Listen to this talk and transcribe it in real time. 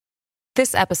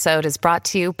This episode is brought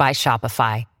to you by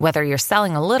Shopify. Whether you're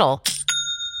selling a little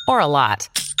or a lot,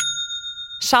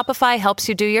 Shopify helps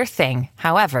you do your thing,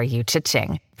 however you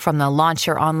cha-ching. From the launch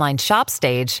your online shop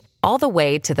stage, all the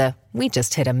way to the we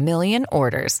just hit 1 million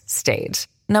orders stage.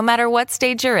 No matter what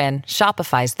stage you're in,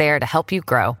 Shopify's there to help you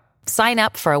grow. Sign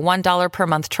up for a $1 per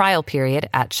month trial period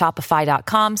at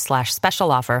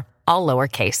shopify.com/special offer, all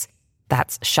lowercase.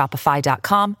 That's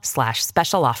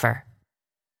shopify.com/special offer.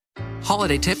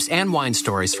 Holiday tips and wine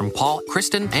stories from Paul,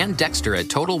 Kristen, and Dexter at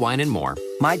Total Wine & More.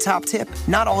 My top tip,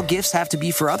 not all gifts have to be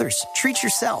for others. Treat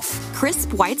yourself.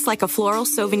 Crisp whites like a floral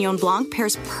Sauvignon Blanc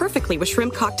pairs perfectly with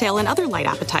shrimp cocktail and other light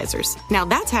appetizers. Now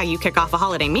that's how you kick off a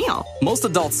holiday meal. Most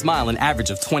adults smile an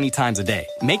average of 20 times a day.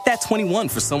 Make that 21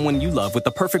 for someone you love with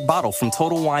the perfect bottle from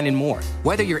Total Wine & More.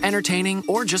 Whether you're entertaining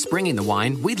or just bringing the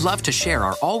wine, we'd love to share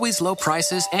our always low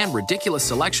prices and ridiculous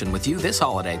selection with you this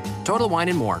holiday. Total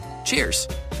Wine & More. Cheers.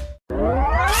 Your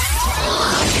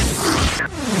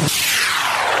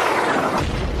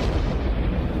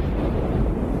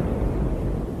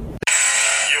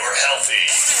healthy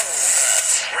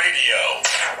radio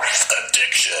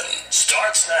addiction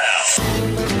starts now.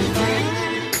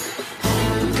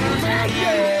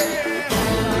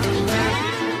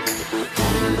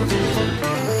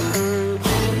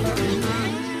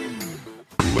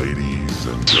 Ladies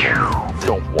and gentlemen,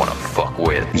 don't want to fuck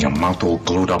with. Your mouth all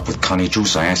glued up with Connie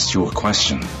juice. I asked you a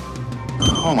question.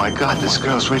 oh my God, this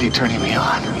girl's really turning me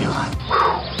on.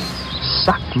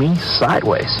 Suck me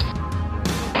sideways.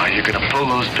 Are you gonna pull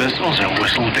those pistols and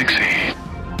whistle Dixie?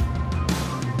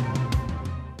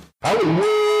 Howard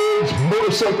Woods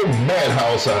Motorcycle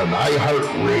Madhouse on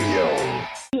iHeartRadio.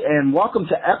 And welcome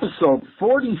to episode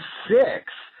 46.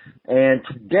 And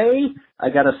today I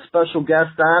got a special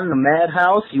guest on, the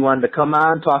Madhouse. He wanted to come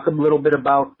on, talk a little bit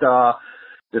about the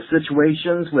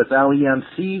situations with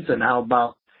LEMCs and how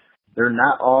about they're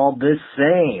not all the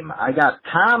same. I got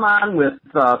Tom on with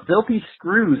Filthy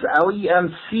Screws,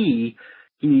 LEMC.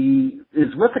 He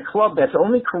is with a club that's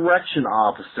only correction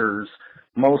officers,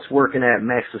 most working at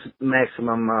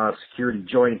maximum security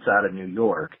joints out of New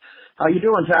York. How you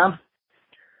doing, Tom?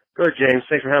 Good, James.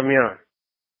 Thanks for having me on.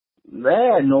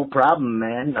 Yeah, no problem,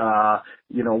 man.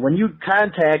 When you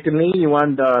contacted me, you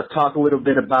wanted to talk a little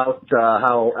bit about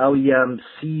how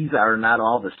LEMCs are not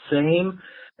all the same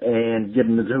and get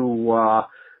into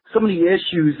some of the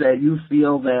issues that you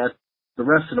feel that the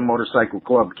rest of the motorcycle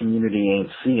club community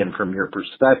ain't seeing from your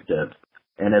perspective.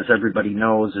 And as everybody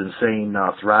knows, Insane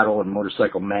Throttle and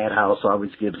Motorcycle Madhouse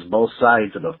always gives both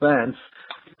sides of the fence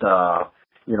to,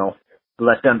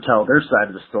 let them tell their side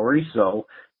of the story. So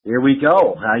here we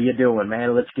go. How you doing,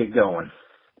 man? Let's get going.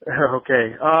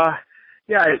 Okay. I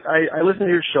listen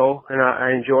to your show and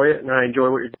I enjoy it, and I enjoy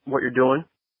what you're doing,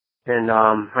 and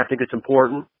I think it's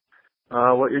important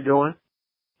what you're doing,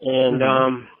 and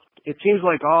it seems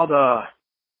like all the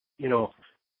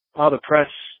press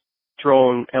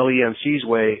throwing LEMC's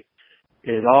way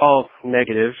is all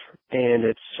negative, and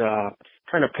it's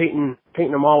kind of painting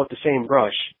them all with the same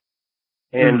brush,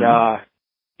 and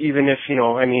even if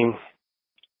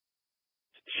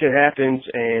shit happens,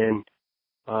 and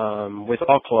with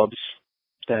all clubs,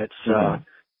 that's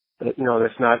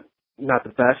that's not the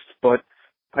best. But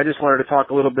I just wanted to talk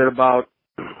a little bit about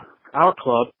our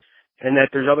club, and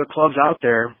that there's other clubs out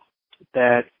there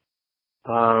that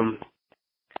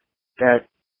that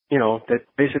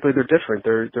basically they're different.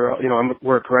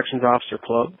 We're a corrections officer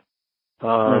club.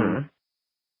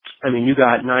 You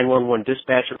got 911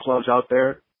 dispatcher clubs out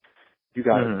there. You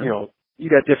got you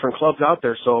got different clubs out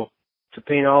there. So to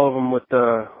paint all of them with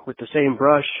the same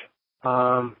brush,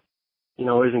 isn't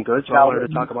good. So I wanted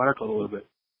to talk about our club a little bit.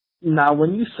 Now,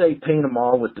 when you say paint them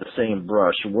all with the same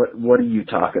brush, what are you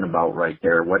talking about right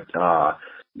there? What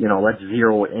let's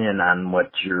zero in on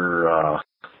what you're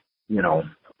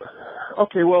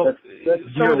Okay, well, let's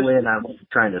zero in on what you're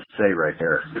trying to say right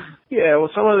there. Yeah, well,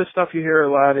 some of the stuff you hear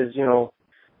a lot is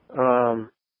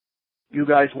you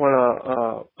guys want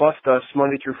to bust us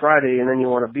Monday through Friday, and then you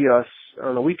want to beat us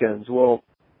on the weekends. Well,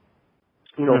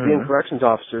 being corrections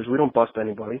officers, we don't bust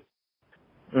anybody,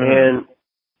 and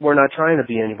we're not trying to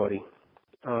be anybody.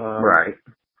 Right.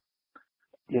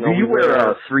 Do you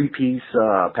wear a three-piece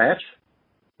patch?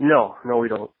 No, we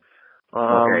don't.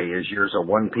 Okay, is yours a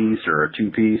one-piece or a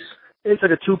two-piece? It's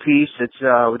like a two-piece. It's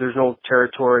there's no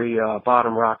territory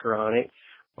bottom rocker on it.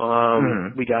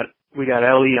 We got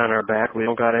LE on our back. We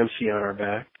don't got MC on our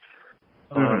back.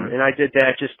 And I did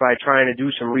that just by trying to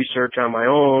do some research on my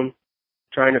own,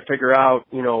 trying to figure out,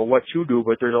 what to do.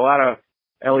 But there's a lot of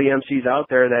LEMCs out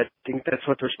there that think that's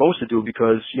what they're supposed to do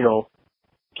because,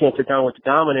 can't sit down with the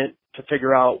dominant to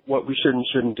figure out what we should and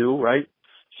shouldn't do, right?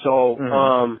 So,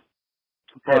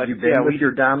 have you been with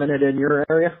your dominant in your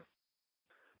area?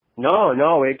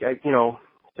 No,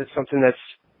 it's something that's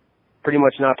pretty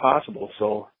much not possible.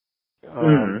 So,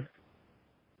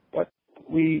 but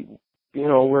we're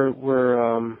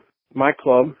my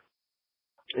club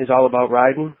is all about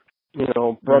riding,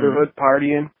 brotherhood,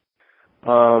 partying,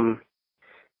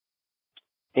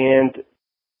 and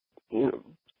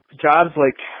jobs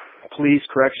like police,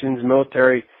 corrections,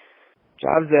 military,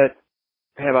 jobs that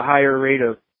have a higher rate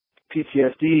of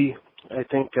PTSD, I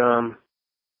think, are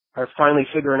finally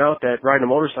figuring out that riding a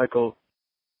motorcycle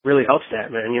really helps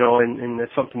that, man, and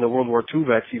it's something the World War II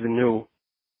vets even knew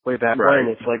way back when.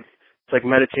 It's like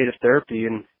meditative therapy,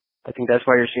 and I think that's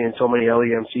why you're seeing so many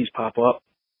LEMCs pop up,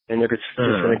 and they're just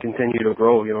going to continue to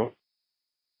grow,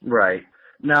 Right.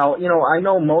 Now, I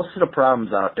know most of the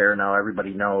problems out there now,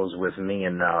 everybody knows with me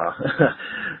and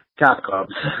cop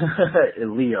clubs,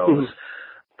 Leos.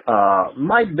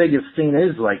 My biggest thing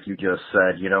is, like you just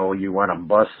said, you want to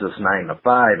bust this 9 to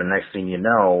 5, and next thing you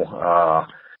know,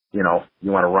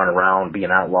 you want to run around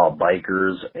being outlaw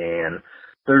bikers, and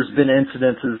there's been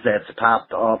incidences that's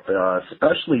popped up,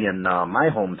 especially in my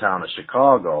hometown of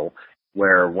Chicago,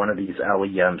 where one of these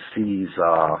LEMCs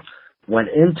went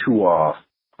into a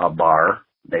bar.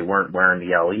 They weren't wearing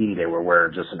the LE, they were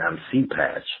wearing just an MC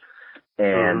patch.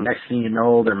 And next thing you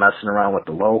know, they're messing around with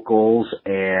the locals,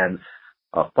 and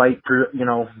a fight,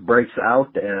 breaks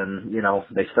out, and,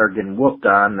 they start getting whooped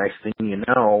on. Next thing you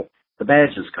know, the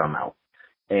badges come out.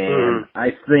 And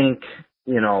I think,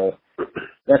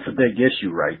 that's a big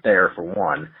issue right there, for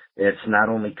one. It's not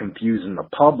only confusing the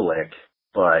public,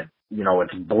 but,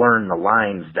 it's blurring the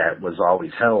lines that was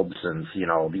always held since,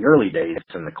 the early days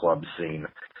in the club scene,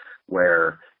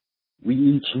 where we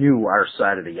each knew our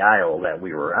side of the aisle that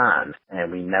we were on,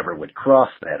 and we never would cross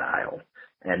that aisle.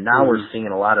 And now we're seeing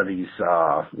a lot of these,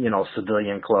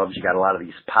 civilian clubs. You got a lot of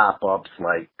these pop-ups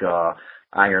like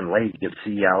Iron Lake you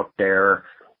see out there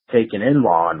taking in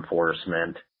law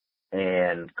enforcement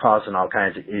and causing all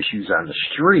kinds of issues on the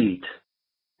street.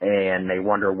 And they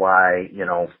wonder why,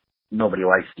 nobody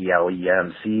likes the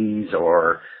LEMCs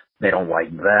or they don't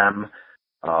like them.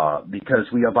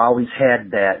 Because we have always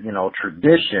had that,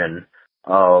 tradition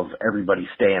of everybody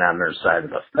staying on their side of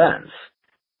the fence.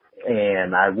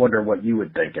 And I wonder what you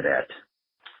would think of that.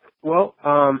 Well,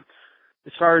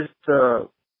 as far as the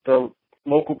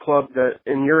local club that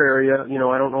in your area,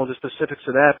 I don't know the specifics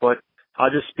of that, but I'll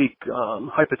just speak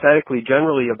hypothetically,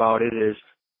 generally about it is,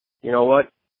 you know what,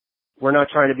 we're not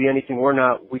trying to be anything we're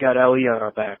not. We got LE on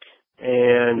our back,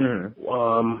 and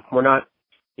we're not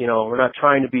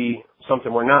trying to be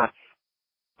something we're not.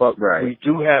 But we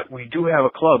do have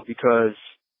a club because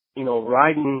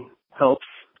riding helps.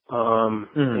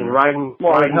 In riding,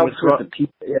 it helps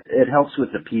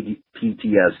with the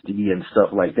PTSD and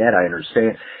stuff like that. I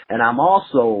understand, and I'm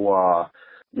also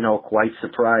quite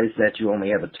surprised that you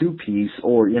only have a 2-piece,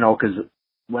 or because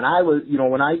when I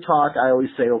talk, I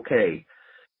always say, okay,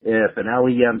 if an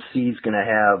LEMC is going to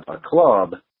have a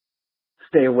club,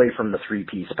 stay away from the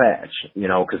 3-piece patch,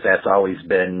 because that's always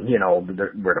been,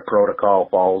 where the protocol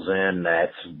falls in.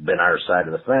 That's been our side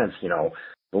of the fence, The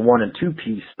 1- and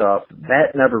 2-piece stuff,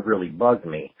 that never really bugged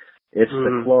me. It's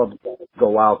the club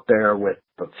go out there with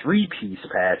the 3-piece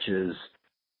patches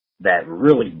that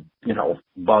really,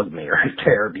 bug me right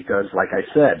there, because like I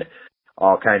said,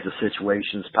 all kinds of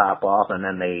situations pop off and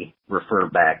then they refer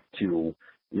back to,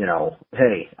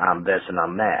 hey, I'm this and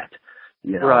I'm that.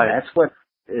 That's what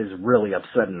is really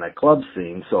upsetting the club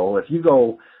scene. So if you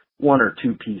go 1- or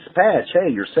 2-piece patch, hey,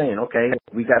 you're saying, okay,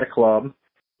 we got a club,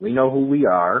 we know who we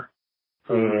are,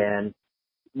 and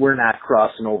we're not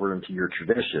crossing over into your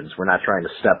traditions. We're not trying to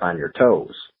step on your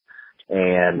toes.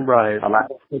 And a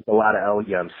lot of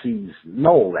LEMCs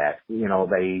know that,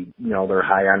 they're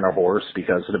high on their horse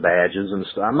because of the badges and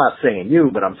stuff. I'm not saying you,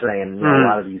 but I'm saying, a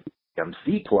lot of these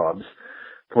LEMC clubs,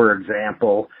 for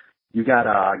example, you got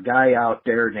a guy out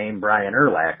there named Brian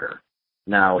Erlacher.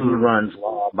 Now, he runs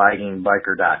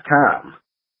lawabidingbiker.com.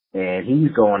 And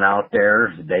he's going out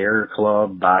there, their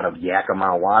club out of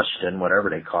Yakima, Washington, whatever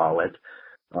they call it,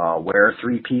 wear a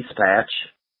 3-piece patch.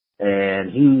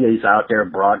 And he is out there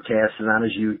broadcasting on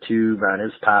his YouTube, on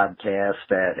his podcast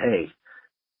that, hey,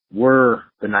 we're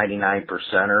the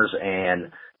 99%ers,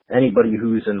 and anybody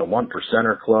who's in the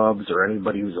 1%er clubs or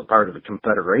anybody who's a part of the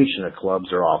Confederation of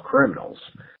clubs are all criminals.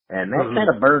 And that kind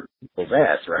of burns people's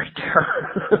ass right there.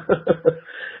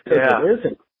 It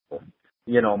isn't.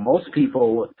 Most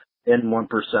people in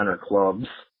 1%er clubs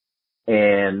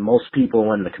and most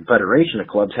people in the Confederation of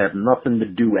clubs have nothing to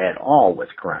do at all with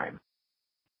crime.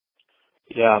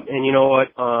 Yeah, and you know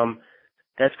what?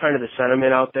 That's kind of the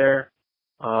sentiment out there.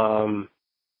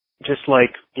 Just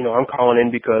like, you know, I'm calling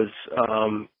in because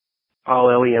all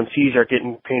LEMCs are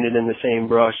getting painted in the same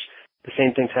brush. The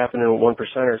same thing's happening with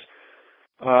 1%ers.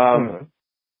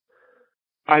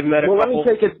 I've met a couple. Let me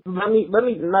take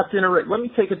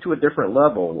it to a different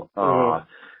level.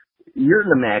 You're in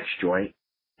the Max joint,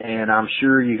 and I'm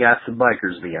sure you got some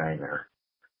bikers behind there.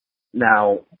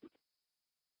 Now,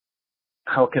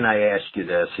 how can I ask you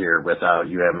this here without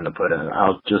you having to put in?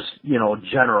 I'll just, you know,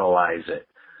 generalize it.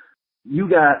 You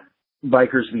got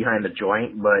bikers behind the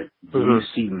joint, but do you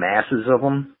see masses of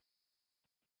them?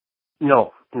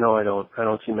 No, I don't. I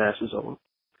don't see masses of them.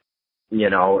 You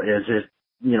know, is it,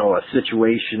 you know, a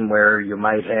situation where you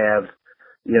might have,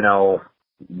 you know,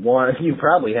 one, you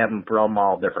probably have them from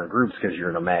all different groups because you're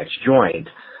in a Max joint,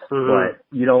 but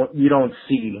you don't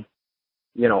see,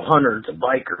 you know, hundreds of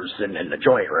bikers in the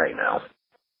joint right now.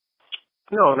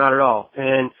 No, not at all.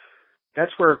 And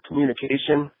that's where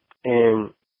communication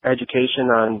and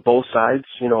education on both sides,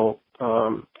 you know,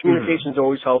 communication is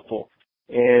always helpful.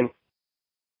 And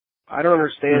I don't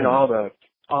understand all the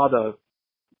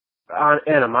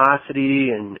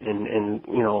animosity and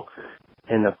you know,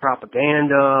 and the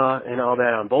propaganda and all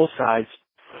that on both sides.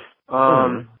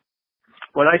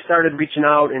 When I started reaching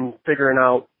out and figuring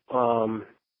out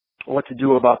what to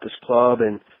do about this club,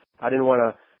 and I didn't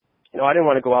want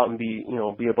to go out and be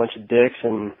a bunch of dicks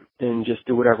and just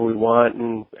do whatever we want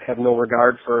and have no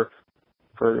regard for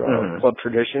club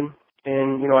tradition.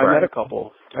 And, you know, I met a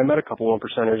couple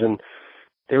 1%ers, and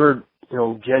they were, you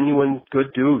know, genuine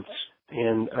good dudes,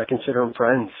 and I consider them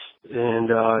friends, and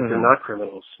they're not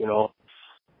criminals, you know.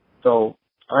 So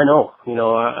I know, you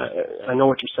know, I know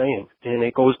what you're saying, and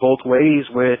it goes both ways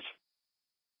with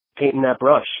painting that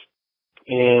brush.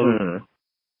 And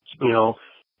you know,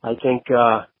 I think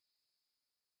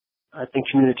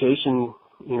communication,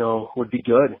 you know, would be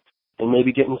good, and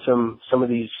maybe getting some of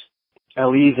these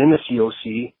LEs in the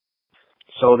COC,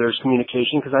 so there's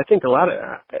communication. Because I think a lot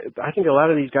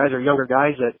of these guys are younger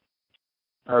guys that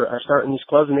are starting these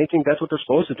clubs, and they think that's what they're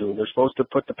supposed to do. They're supposed to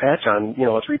put the patch on, you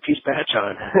know, a 3-piece patch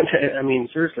on. I mean,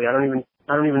 seriously, I don't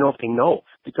even know if they know,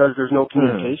 because there's no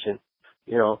communication,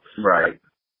 you know. Right.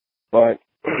 But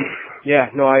yeah,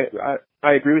 no, I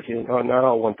agree with you. Not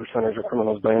all 1%ers are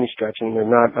criminals by any stretch, and they're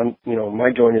not. You know,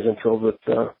 my joint isn't filled with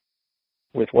 1%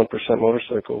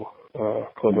 motorcycle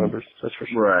club members. That's for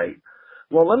sure. Right.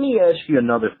 Well, let me ask you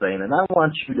another thing, and I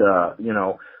want you to, you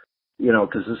know,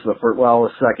 because this is the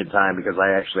second time, because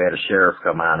I actually had a sheriff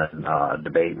come on and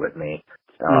debate with me.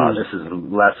 This is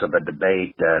less of a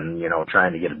debate than, you know,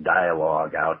 trying to get a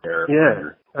dialogue out there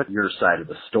for your side of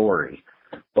the story.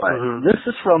 But this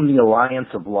is from the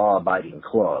Alliance of Law-Abiding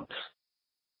Clubs,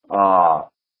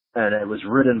 and it was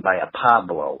written by a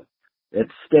Pablo. It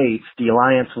states, the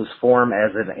Alliance was formed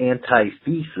as an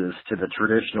antithesis to the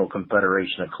traditional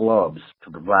Confederation of Clubs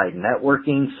to provide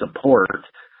networking, support,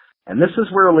 and this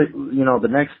is where, you know, the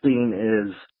next thing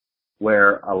is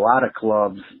where a lot of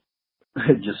clubs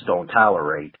just don't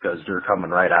tolerate, because they're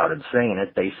coming right out and saying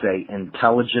it. They say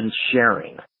intelligence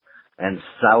sharing and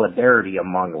solidarity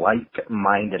among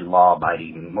like-minded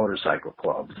law-abiding motorcycle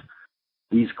clubs.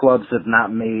 These clubs have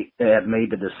made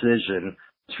the decision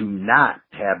to not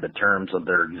have the terms of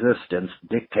their existence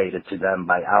dictated to them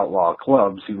by outlaw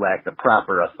clubs who lack the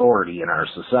proper authority in our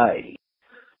society.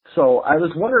 So I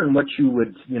was wondering what you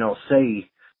would, you know, say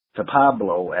to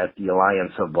Pablo at the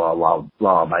Alliance of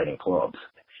Law-Abiding Clubs.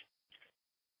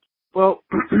 Well,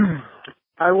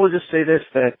 I will just say this,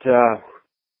 that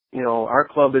you know, our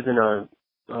club isn't a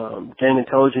gang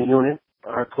intelligence unit.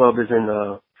 Our club isn't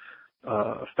a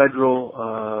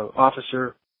federal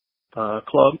officer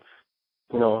club.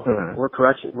 You know, we're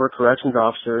corrections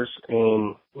officers,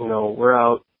 and you know, we're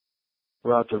out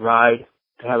to ride,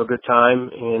 to have a good time,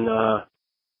 and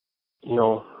you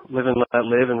know, live and let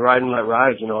live, and ride and let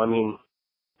ride. You know, I mean,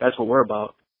 that's what we're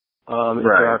about. If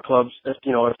there are clubs, if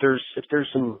there's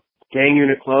some gang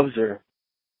unit clubs or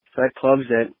fed clubs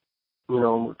that, you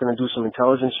know, we're going to do some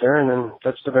intelligence sharing, then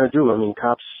that's what they're going to do. I mean,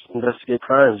 cops investigate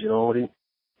crimes. You know, what are you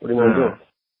going to do?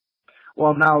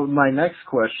 Well, now my next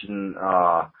question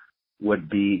would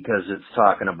be, because it's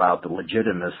talking about the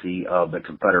legitimacy of the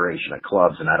Confederation of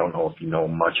Clubs, and I don't know if you know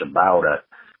much about it,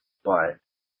 but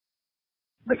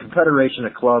the Confederation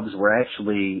of Clubs were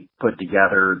actually put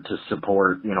together to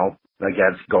support, you know,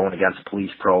 going against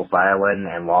police profiling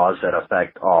and laws that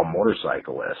affect all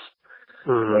motorcyclists.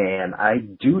 And I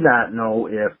do not know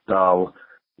if,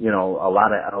 you know, a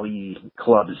lot of LE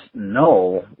clubs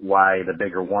know why the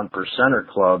bigger 1%er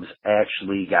clubs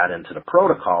actually got into the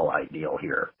protocol ideal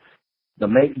here. The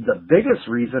biggest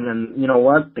reason, and you know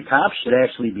what, the cops should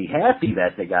actually be happy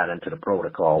that they got into the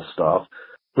protocol stuff,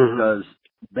 because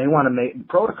they want to make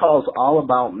protocols all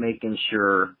about making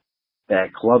sure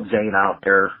that clubs ain't out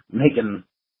there making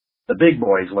the big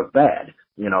boys look bad.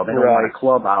 They don't want a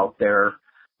club out there,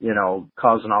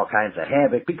 causing all kinds of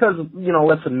havoc because,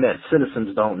 let's admit,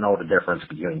 citizens don't know the difference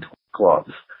between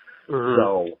clubs.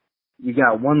 So you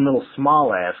got one little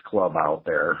small ass club out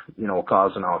there,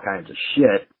 causing all kinds of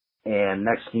shit. And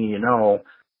next thing you know,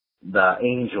 the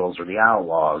Angels or the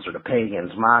Outlaws or the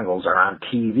Pagans, Mongols are on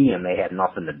TV and they had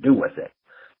nothing to do with it.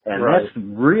 And that's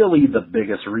really the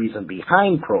biggest reason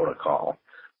behind protocol.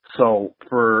 So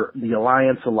for the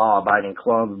Alliance of Law-Abiding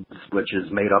Clubs, which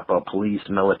is made up of police,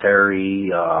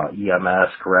 military, EMS,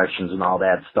 corrections, and all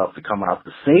that stuff, to come out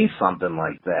to say something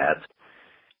like that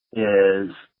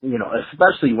is,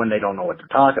 especially when they don't know what they're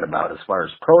talking about as far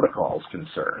as protocol is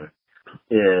concerned,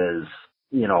 is,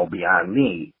 beyond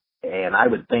me. And I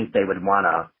would think they would want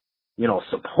to,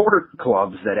 support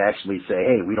clubs that actually say,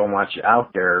 hey, we don't want you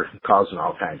out there causing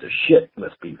all kinds of shit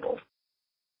with people.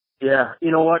 Yeah,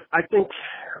 you know what? I think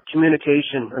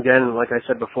communication, again, like I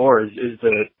said before, is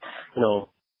the,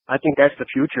 I think that's the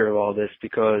future of all this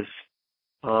because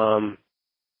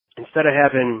instead of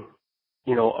having,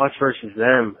 us versus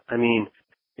them,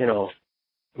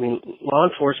 law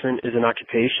enforcement is an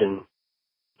occupation.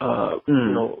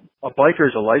 A biker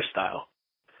is a lifestyle.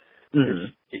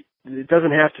 It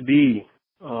doesn't have to be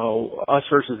us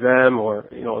versus them or,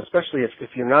 especially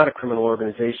if you're not a criminal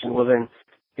organization, well then,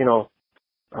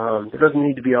 there doesn't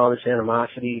need to be all this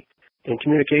animosity, and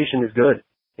communication is good,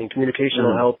 and communication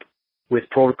will help with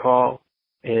protocol,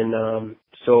 and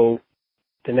so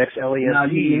the next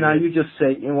LEMC. Now you just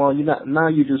say, now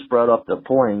you just brought up the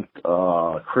point,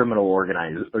 criminal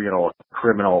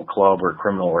criminal club or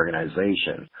criminal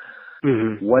organization.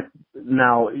 What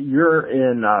now? You're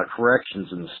in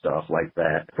corrections and stuff like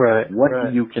that. Right. What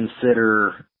do you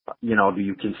consider? Do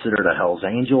you consider the Hells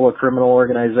Angel a criminal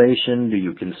organization? Do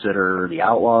you consider the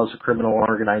Outlaws a criminal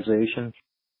organization?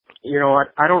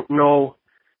 I don't know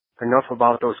enough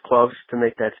about those clubs to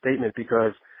make that statement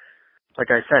because, like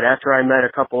I said, after I met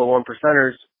a couple of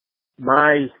 1%ers,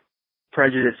 my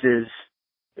prejudices,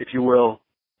 if you will,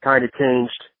 kind of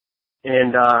changed,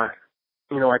 and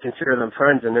I consider them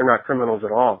friends, and they're not criminals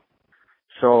at all.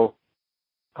 So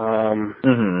I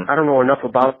don't know enough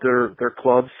about their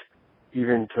clubs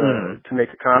even to make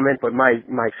a comment, but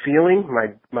my feeling,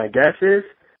 my guess is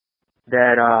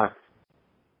that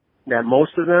that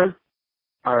most of them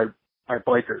are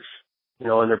bikers,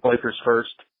 and they're bikers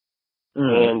first.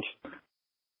 And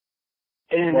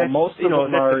well, most of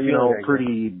them are,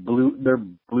 pretty they're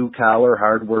blue collar,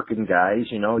 hard working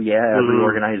guys, every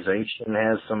organization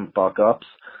has some fuck ups.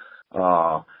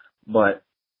 But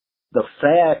the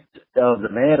fact of the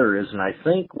matter is, and I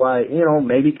think why,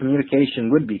 maybe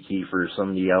communication would be key for some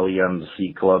of the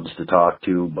LEMC clubs to talk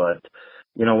to, but,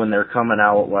 when they're coming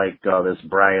out like this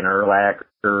Brian Urlacher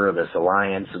or this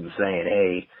Alliance and saying,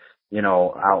 hey,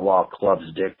 outlaw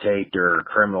clubs dictate their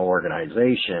criminal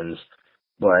organizations,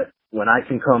 but when I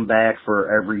can come back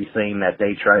for everything that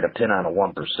they try to pin on a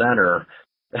 1%er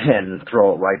and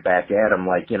throw it right back at them,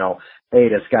 like, hey,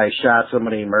 this guy shot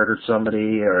somebody, murdered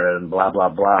somebody, or blah, blah,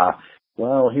 blah.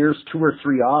 Well, here's 2 or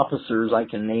 3 officers I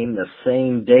can name the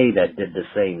same day that did the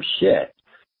same shit.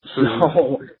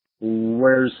 So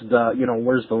where's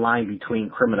the line between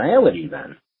criminality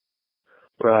then?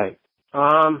 Right.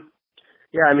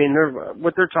 Yeah,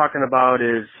 what they're talking about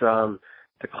is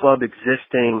the club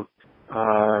existing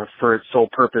for its sole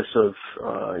purpose of,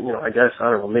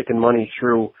 making money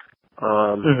through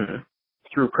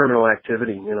through criminal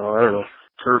activity. I don't know,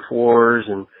 turf wars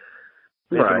and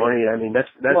making money. That's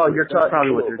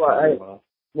probably what they're talking about.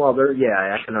 Well,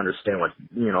 I can understand what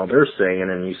they're saying,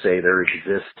 and you say there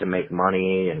exists to make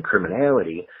money and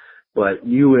criminality, but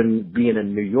you and being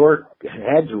in New York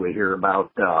had to hear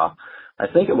about. I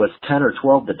think it was 10 or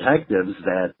 12 detectives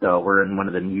that were in one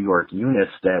of the New York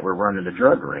units that were running the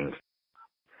drug ring.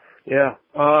 Yeah.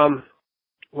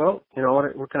 Well,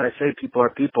 what can I say? People are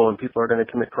people, and people are going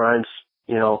to commit crimes,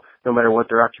 no matter what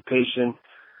their occupation,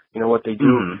 what they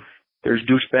do. There's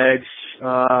douchebags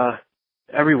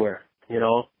everywhere,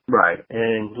 Right.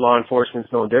 And law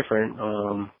enforcement's no different.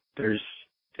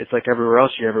 It's like everywhere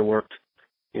else you ever worked.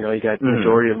 You got the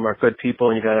majority of them are good people,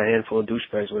 and you got a handful of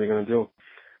douchebags. What are you going to do?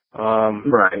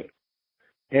 Right.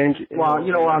 And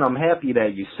and I'm happy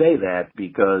that you say that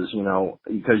because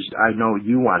I know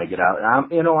you want to get out.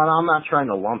 And I'm not trying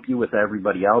to lump you with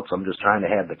everybody else. I'm just trying to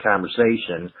have the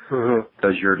conversation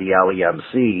because you're the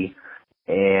LEMC,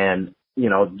 and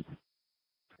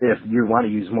if you want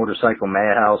to use Motorcycle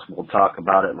Madhouse, we'll talk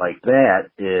about it like that.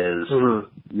 Is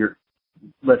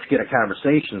let's get a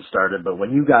conversation started. But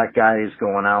when you got guys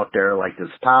going out there like this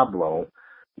Pablo,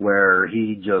 where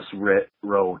he just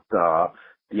wrote,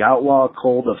 the outlaw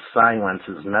code of silence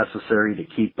is necessary to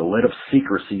keep the lid of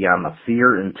secrecy on the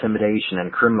fear, intimidation,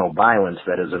 and criminal violence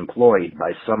that is employed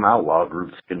by some outlaw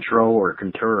groups to control or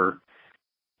conter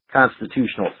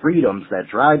constitutional freedoms that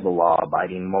drive the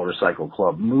law-abiding motorcycle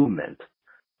club movement.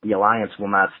 The Alliance will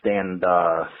not stand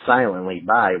silently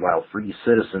by while free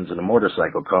citizens in the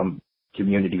motorcycle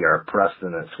community are oppressed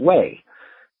in its way.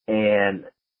 And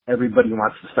everybody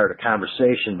wants to start a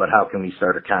conversation, but how can we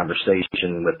start a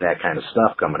conversation with that kind of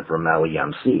stuff coming from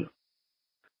LEMC?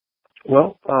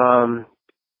 Well,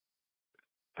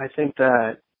 I think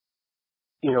that,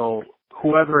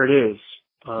 whoever it is,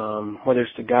 whether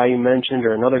it's the guy you mentioned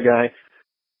or another guy,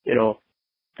 they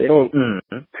don't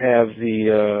have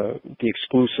the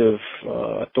exclusive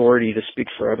authority to speak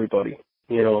for everybody,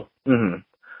 Well,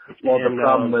 the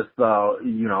problem with,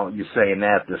 you saying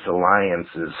that, this alliance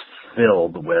is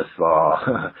filled with,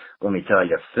 let me tell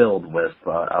you, filled with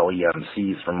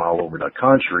LEMCs from all over the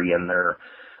country, and they're,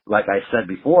 like I said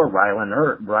before,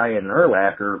 Brian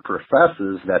Urlacher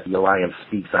professes that the alliance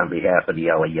speaks on behalf of the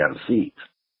LEMCs.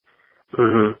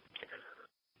 Mm-hmm.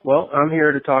 Well, I'm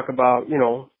here to talk about,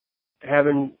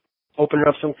 opening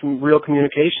up some real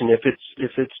communication, if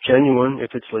it's genuine,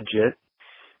 if it's legit.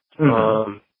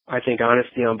 Mm-hmm. I think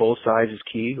honesty on both sides is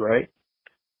key, right?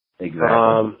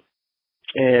 Exactly.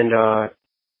 And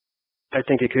I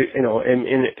think it could,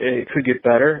 and it could get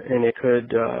better, and it could.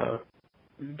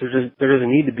 There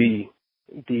doesn't need to be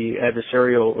the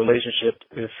adversarial relationship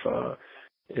if,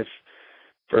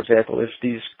 for example, if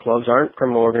these clubs aren't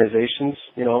criminal organizations,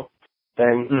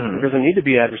 then there doesn't need to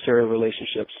be adversarial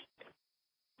relationships.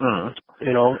 Mm-hmm.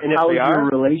 And if they are,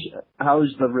 how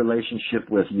is the relationship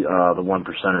with the one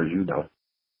percenters you know?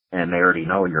 And they already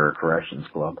know you're a corrections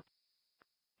club.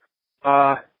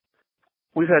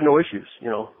 We've had no issues,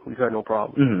 we've had no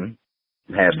problems.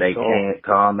 Mm-hmm. Have they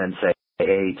come and say,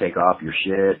 hey, take off your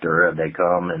shit, or have they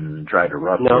come and tried to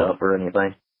rough you up or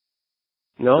anything?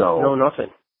 No,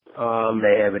 nothing.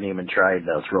 They haven't even tried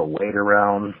to throw weight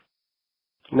around?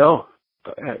 No,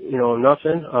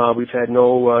 nothing. We've had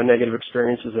no negative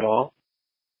experiences at all.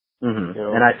 Mm-hmm.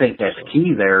 And I think that's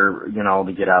key there,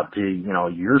 to get out to,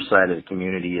 your side of the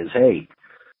community is, hey,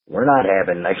 we're not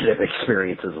having negative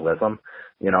experiences with them.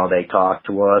 They talk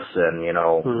to us and,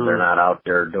 they're not out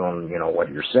there doing, what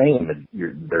you're saying that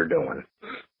they're doing.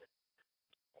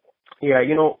 Yeah,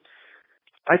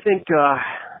 I think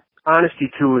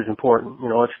honesty, too, is important.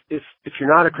 If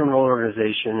you're not a criminal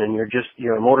organization and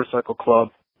you're a motorcycle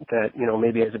club that,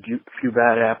 maybe has a few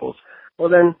bad apples, well,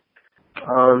 then,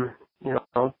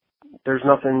 there's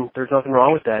nothing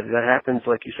wrong with that. That happens,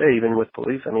 like you say, even with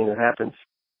police. I mean, it happens.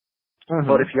 Mm-hmm.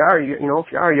 But if you are, you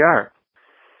are.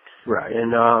 Right.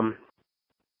 And, I'm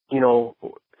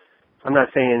not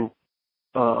saying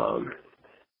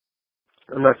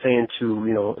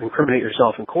to, incriminate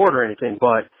yourself in court or anything,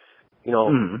 but,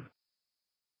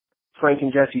 Frank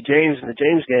and Jesse James and the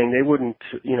James Gang, they wouldn't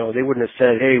have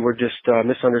said, hey, we're just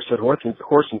misunderstood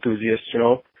horse enthusiasts,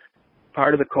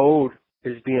 Part of the code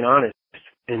is being honest.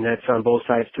 And that's on both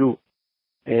sides too.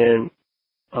 And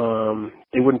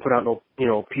they wouldn't put out no,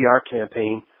 PR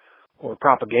campaign or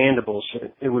propaganda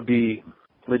bullshit. It would be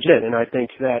legit. And I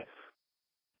think that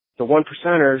the one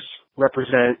percenters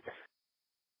represent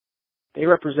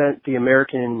the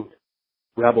American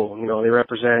rebel. They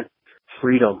represent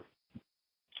freedom.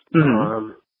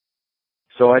 Mm-hmm.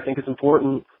 So I think it's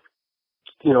important,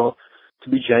 to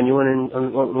be genuine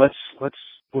and let's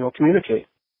communicate.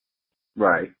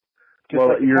 Right.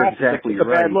 Well, you're exactly right. It's a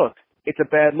bad look. It's a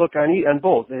bad look on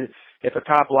both. If a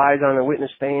cop lies on a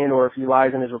witness stand or if he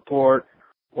lies in his report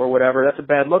or whatever, that's a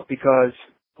bad look because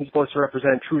he's supposed to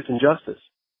represent truth and justice.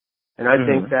 And I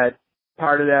think that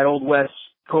part of that Old West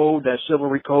code, that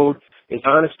chivalry code, is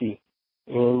honesty.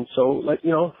 And so, let's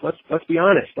be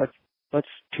honest. Let's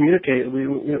communicate. We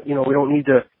don't need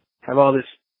to have all this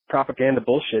propaganda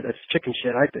bullshit. That's chicken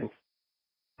shit, I think.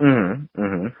 Mm-hmm.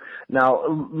 Mm-hmm. Now,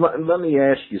 let me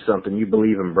ask you something. You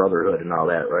believe in brotherhood and all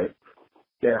that, right?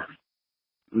 Yeah.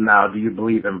 Now, do you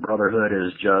believe in brotherhood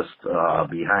is just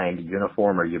behind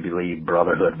uniform, or you believe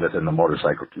brotherhood within the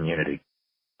motorcycle community?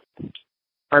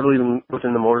 I believe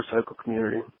within the motorcycle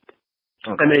community.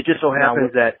 Okay. I mean, it just so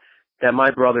happens that my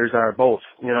brothers are both,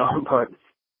 but...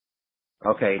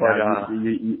 Okay, now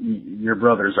your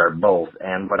brothers are both,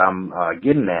 and what I'm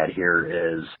getting at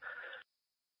here is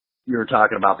you're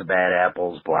talking about the bad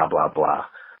apples, blah, blah, blah.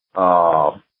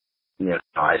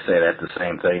 I say that the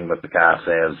same thing with the cops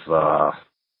as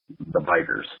the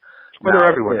bikers. Well, they're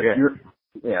everywhere,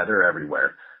 Yeah, they're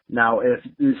everywhere. Now, if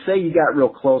you say you got real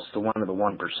close to one of the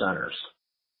 1%ers,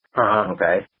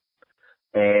 okay,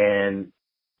 and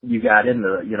you got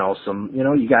into, you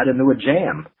got into a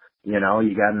jam, you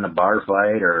got in a bar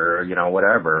fight or,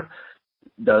 whatever,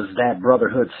 does that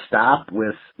brotherhood stop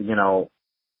with,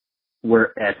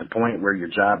 where at the point where your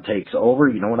job takes over?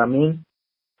 You know what I mean?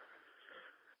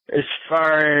 As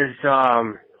far as, I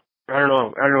don't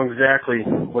know exactly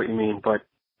what you mean, but,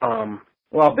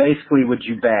 well, basically, would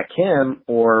you back him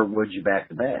or would you back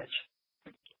the badge?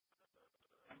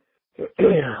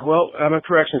 Well, I'm a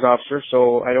corrections officer,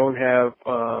 so I don't have,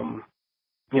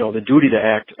 the duty to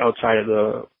act outside of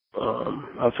the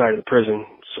prison.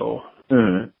 So,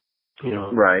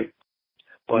 right.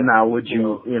 But now, would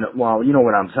you, well, you know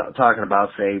what I'm talking about?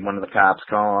 Say one of the cops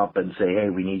call up and say, "Hey,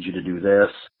 we need you to do this.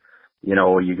 You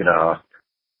gonna,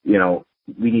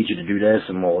 we need you to do this,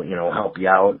 and we'll, help you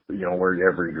out.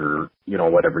 Wherever you're,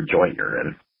 whatever joint you're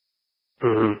in."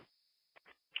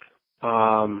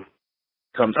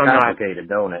 Comes complicated,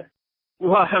 don't it?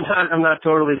 Well, I'm not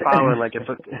totally following.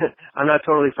 I'm not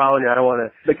totally following you. I don't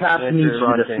want to. The cops need you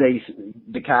to say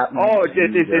the cop. Oh,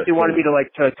 if they wanted me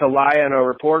to lie on a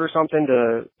report or something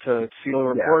to seal a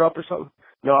report up or something.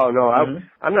 No,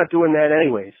 I'm not doing that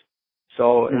anyways.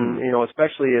 So, and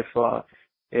especially if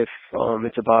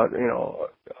it's about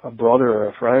a brother or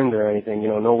a friend or anything,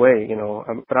 no way,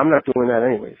 but I'm not doing that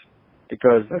anyways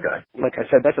because, like I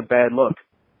said, that's a bad look.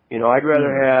 I'd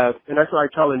rather have, and that's what I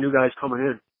tell the new guys coming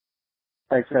in.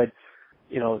 I said,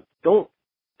 don't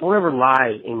ever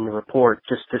lie in the report.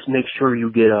 Just make sure you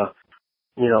get a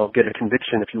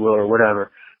conviction, if you will, or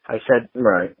whatever. I said,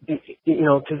 right.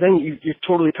 Because then you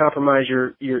totally compromise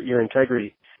your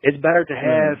integrity. It's better to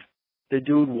have the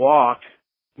dude walk,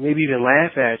 maybe even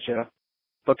laugh at you,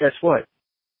 but guess what?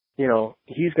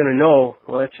 He's gonna know.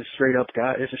 Well, that's a straight up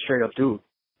guy. It's a straight up dude.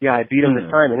 Yeah, I beat him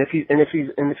this time, and if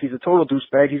he's a total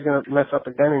douchebag, he's gonna mess up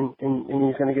again, and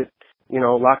he's gonna get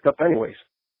locked up anyways.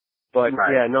 But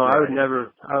I would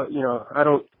never. I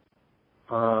don't.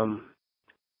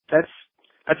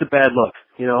 That's a bad look.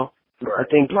 Right. I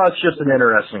think. Well, it's just an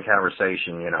interesting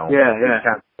conversation.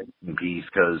 Yeah. Piece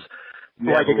because.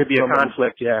 Like it could be a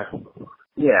conflict. Yeah.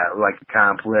 Yeah, like a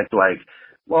conflict. Like,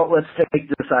 well, let's take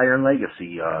this Iron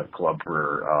Legacy club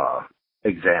for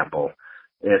example.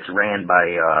 It's ran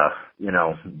by,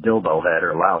 Dildo Head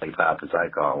or Lollipop, as I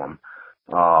call him.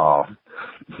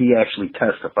 He actually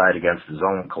testified against his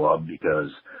own club because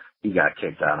he got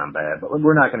kicked out on bad. But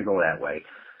we're not going to go that way.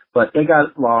 But they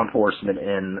got law enforcement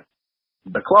in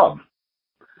the club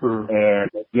and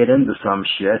get into some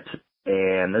shit.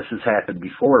 And this has happened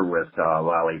before with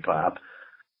Lollipop.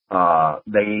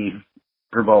 They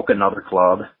provoke another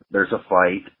club. There's a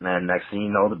fight, and next thing you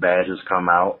know, the badges come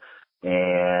out.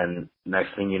 And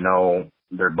next thing you know,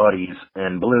 their buddies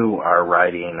in blue are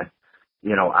riding,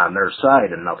 on their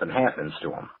side, and nothing happens to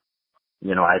them.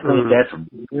 I think that's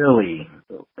really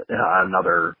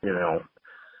another,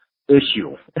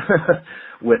 issue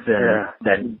within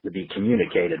that needs to be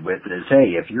communicated with is,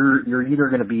 hey, if you're either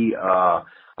going to be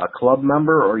a club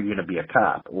member or you're going to be a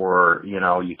cop, or you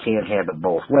can't have it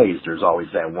both ways. There's always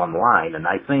that one line, and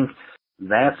I think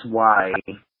that's why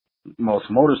most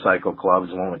motorcycle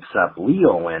clubs won't accept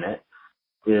Leo in it,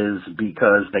 is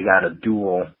because they got a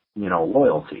dual,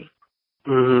 loyalty.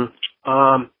 And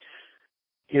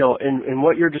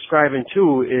what you're describing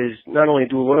too is not only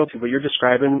dual loyalty, but you're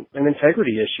describing an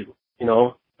integrity issue.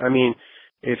 I mean,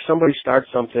 if somebody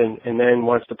starts something and then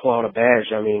wants to pull out a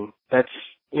badge, I mean, that's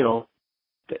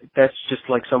just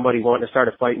like somebody wanting to start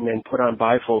a fight and then put on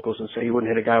bifocals and say he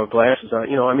wouldn't hit a guy with glasses on.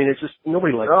 I mean, it's just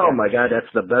nobody likes that. Oh my God,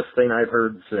 that's the best thing I've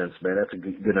heard since, man. That's a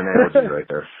good analogy right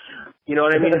there. You know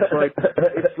what I mean?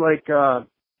 It's like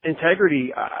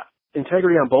integrity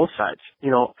on both sides.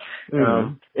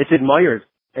 It's admired,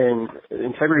 and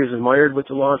integrity is admired with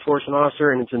the law enforcement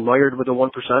officer, and it's admired with the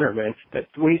 1%er, man.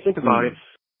 When you think about it,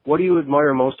 what do you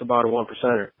admire most about a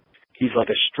 1%er? He's like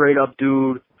a straight up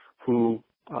dude who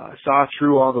saw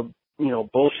through all the,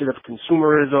 bullshit of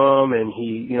consumerism, and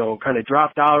he, kind of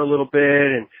dropped out a little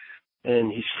bit,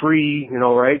 and he's free,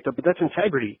 right? But that's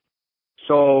integrity.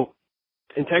 So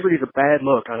integrity is a bad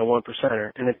look on a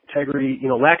 1%er, and integrity,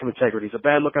 lack of integrity is a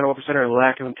bad look on a 1%er, and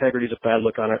lack of integrity is a bad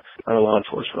look on a law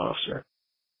enforcement officer.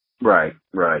 Right.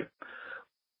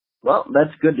 Well,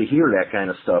 that's good to hear that kind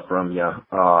of stuff from you.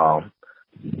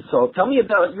 So tell me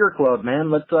about your club,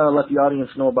 man. Let the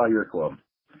audience know about your club.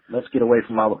 Let's get away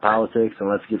from all the politics and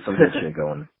let's get some good shit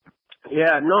going.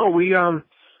 Yeah, no,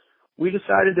 we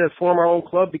decided to form our own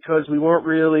club because we weren't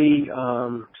really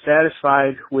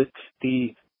satisfied with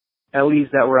the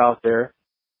LEs that were out there,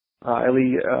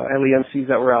 LEMCs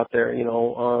that were out there.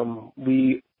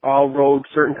 We all rode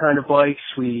certain kind of bikes.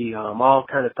 We all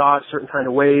kind of thought a certain kind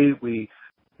of way. We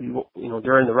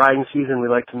during the riding season, we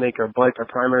like to make our bike our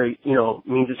primary,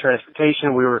 means of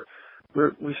transportation. We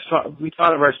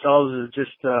thought of ourselves as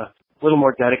just a little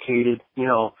more dedicated.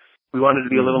 We wanted to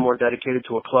be a little more dedicated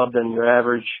to a club than your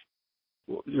average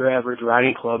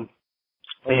riding club.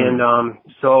 And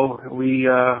so we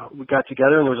got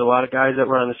together, and there was a lot of guys that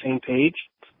were on the same page,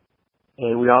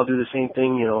 and we all do the same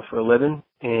thing, for a living.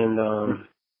 And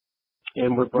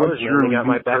we're brothers.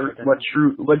 What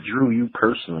drew you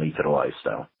personally to the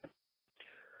lifestyle?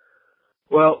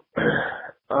 Well,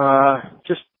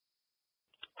 just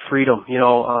freedom.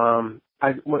 Once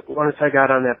I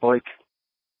got on that bike,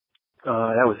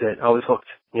 that was it. I was hooked.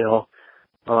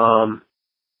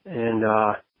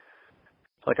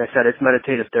 Like I said, it's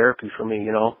meditative therapy for me.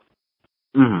 And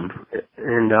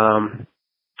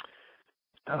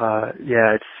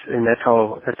that's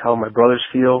how my brothers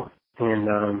feel.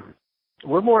 And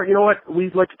we're more,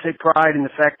 we like to take pride in the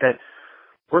fact that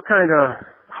we're kind of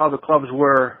how the clubs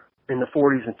were in the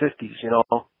 40s and 50s,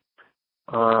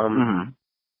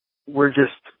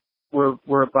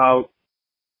 We're about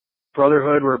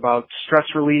brotherhood, we're about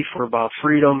stress relief, we're about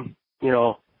freedom,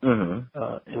 and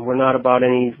we're not about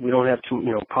we don't have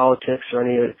politics or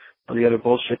any of the other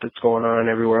bullshit that's going on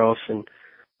everywhere else. And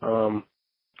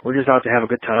we're just out to have a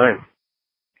good time.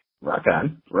 Rock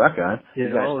on. You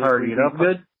guys party it up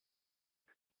good?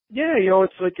 Yeah,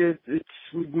 it's like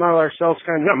we model ourselves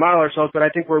not model ourselves, but I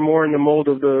think we're more in the mold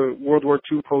of the World War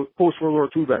II, post-World War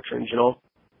II veterans,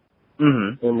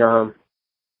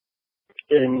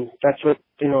 And that's what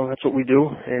we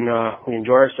do. And we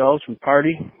enjoy ourselves, we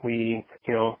party,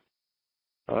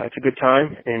 it's a good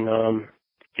time, and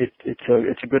it's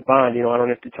a good bond. I don't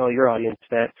have to tell your audience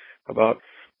that about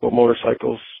what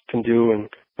motorcycles can do and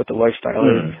what the lifestyle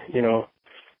is,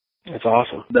 It's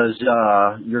awesome. Does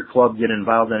your club get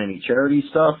involved in any charity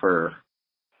stuff, or?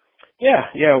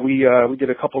 Yeah, we did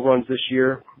a couple runs this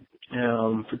year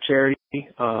for charity.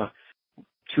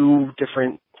 2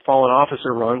 different fallen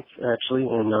officer runs actually,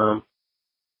 and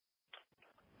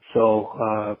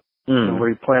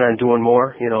we plan on doing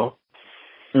more.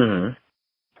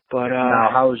 But now,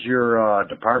 how's your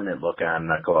department look on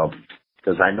the club?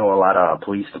 Because I know a lot of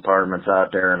police departments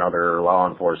out there and other law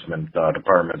enforcement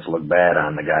departments look bad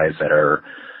on the guys that are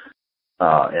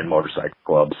in motorcycle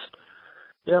clubs.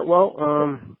 Yeah, well,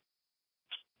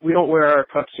 we don't wear our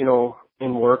cups, in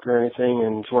work or anything,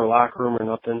 and to our locker room or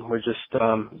nothing. We're just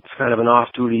it's kind of an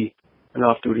off-duty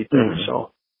thing.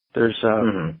 So there's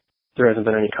there hasn't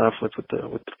been any conflict with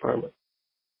the department.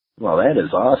 Well, that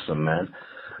is awesome, man.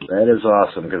 That is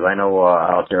awesome, because I know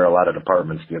out there a lot of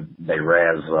departments they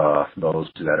razz those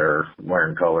that are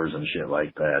wearing colors and shit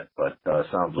like that. But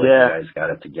sounds like you guys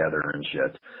got it together and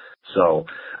shit. So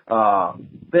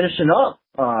finishing up,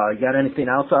 you got anything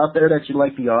else out there that you'd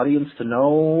like the audience to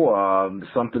know?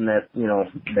 Something that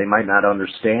they might not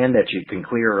understand that you can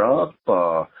clear up?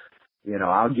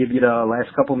 I'll give you the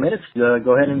last couple minutes to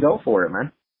go ahead and go for it,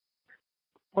 man.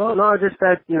 Well, no, just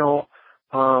that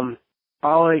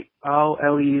all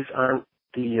LEs aren't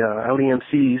the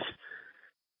LEMCs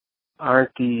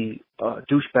aren't the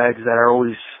douchebags that are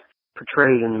always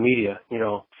portrayed in the media,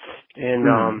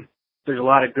 and there's a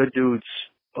lot of good dudes,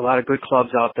 a lot of good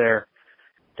clubs out there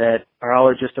that are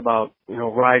all just about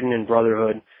riding and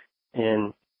brotherhood,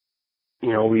 and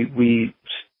we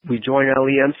join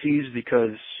LEMCs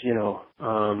because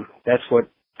that's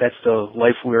the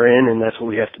life we're in, and that's what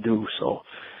we have to do. So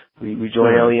we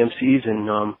join LEMCs, and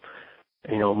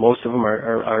most of them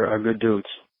are good dudes.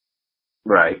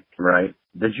 Right.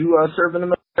 Did you serve in the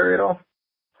military at all?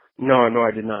 No,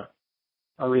 I did not.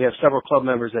 We have several club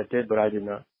members that did, but I did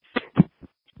not.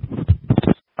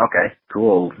 Okay,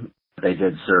 cool. They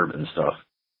did serve and stuff.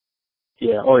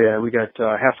 Yeah. Oh, yeah. We got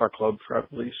half our club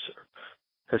probably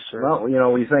has served.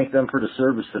 Well, we thank them for the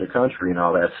service to the country and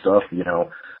all that stuff.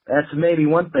 That's maybe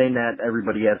one thing that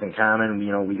everybody has in common.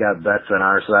 We got vets on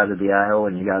our side of the aisle,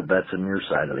 and you got vets on your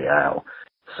side of the aisle.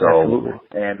 So, absolutely.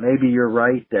 And maybe you're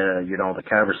right. The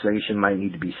conversation might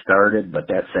need to be started, but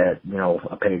that's at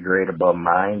a pay grade above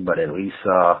mine. But at least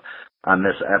on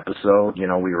this episode,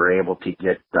 we were able to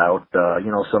get out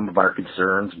some of our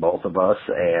concerns, both of us,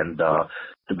 and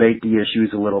debate the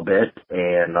issues a little bit,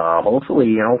 and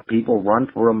hopefully people run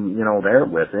from there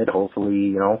with it.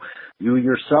 Hopefully you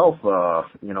yourself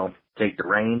take the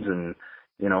reins and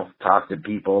talk to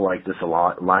people like this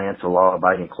Alliance of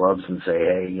Law-Abiding Clubs and say,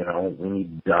 hey, we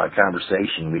need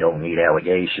conversation. We don't need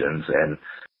allegations. And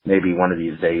maybe one of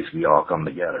these days we all come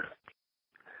together.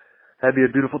 That'd be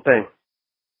a beautiful thing.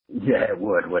 Yeah, it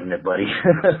would, wouldn't it, buddy?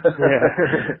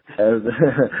 Yeah.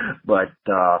 But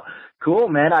cool,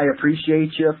 man. I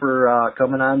appreciate you for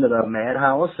coming on to the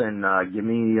Madhouse and give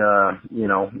me,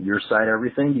 your side,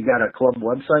 everything. You got a club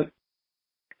website?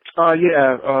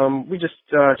 We just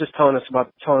telling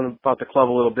about the club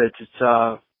a little bit. It's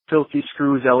Filthy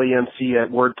Screws LEMC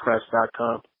at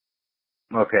WordPress.com.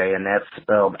 Okay, and that's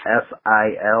spelled Filthy?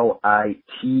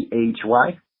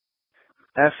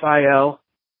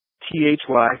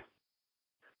 Filthy.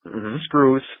 Mm-hmm.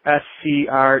 Screws,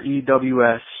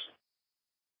 SCREWS,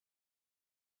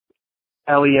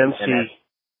 LEMC.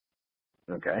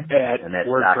 Okay. And that's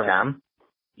WordPress. .com?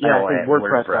 Yeah, I think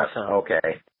WordPress.com.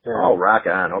 Okay. Yeah. Oh, rock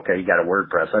on. Okay, you got a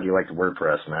WordPress. How do you like the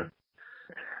WordPress, man?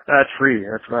 That's free.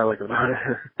 That's what I like about it.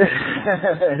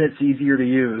 And it's easier to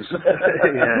use.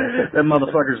 Yeah. Them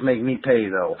motherfuckers make me pay,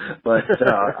 though. But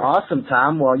awesome,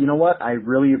 Tom. Well, you know what? I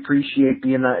really appreciate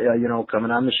being,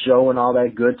 coming on the show and all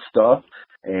that good stuff.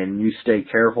 And you stay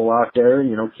careful out there.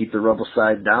 Keep the rubble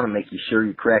side down and make sure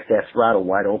you crack that throttle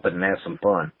wide open and have some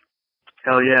fun.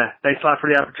 Hell yeah. Thanks a lot for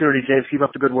the opportunity, James. Keep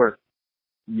up the good work.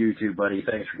 You too, buddy.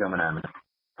 Thanks for coming on, man.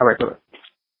 All right, bye.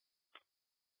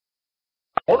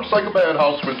 Motorcycle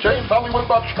Madhouse with James Hollywood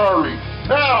Bachari.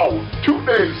 Now, 2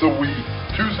 days a week.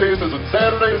 Tuesdays and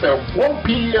Saturdays at 1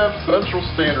 p.m. Central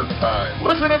Standard Time.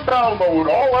 Listen and download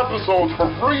all episodes for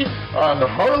free on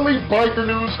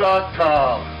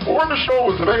HarleyBikerNews.com. Or the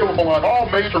show is available on all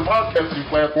major podcasting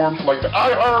platforms like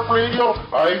iHeartRadio,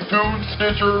 iTunes,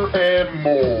 Stitcher, and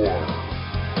more.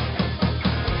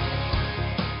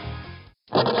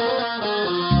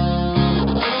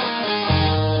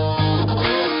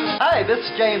 Hi, this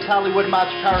is James Hollywood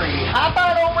Machikari. Hop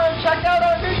on over and check out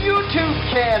our new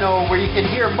YouTube channel where you can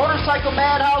hear Motorcycle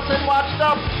Madhouse and watch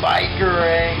the Biker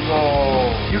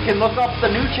Angle. You can look up the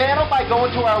new channel by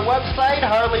going to our website,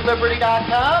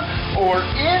 HarleyLiberty.com, or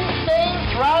Insane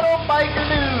Throttle Biker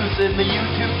News in the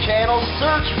YouTube channel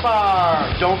search bar.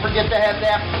 Don't forget to have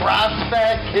that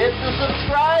prospect hit the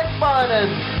subscribe button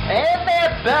and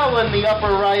that bell in the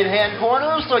upper right-hand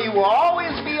corner so you will always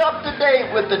be up to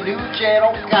date with the new channel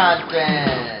content.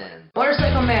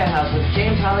 Motorcycle Madhouse with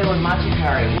James Hollywood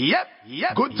Machikari. Yep.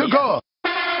 Good to go.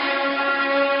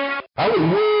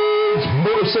 Hollywood's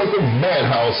Motorcycle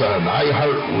Madhouse on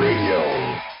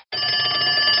iHeartRadio.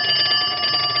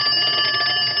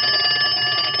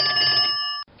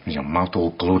 Your mouth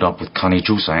all glued up with Connie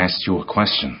Juice. I asked you a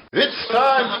question. It's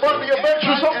time for the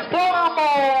adventures of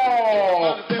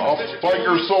Butterball! A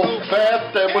biker so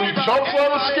fast that when he jumps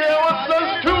on a scale, it says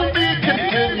to be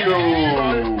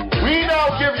continued. We now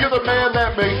give you the man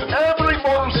that makes every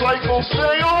motorcycle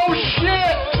say, oh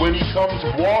shit, when he comes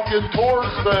walking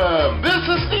towards them. This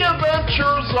is the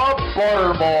adventures of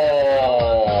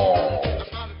Butterball.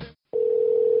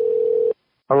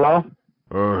 Hello?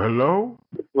 Hello?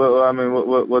 Well, I mean,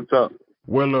 what's up?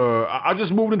 Well, I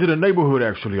just moved into the neighborhood,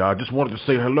 actually. I just wanted to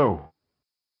say hello.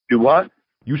 You what?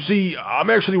 You see, I'm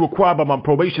actually required by my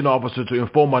probation officer to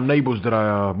inform my neighbors that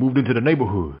I moved into the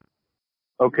neighborhood.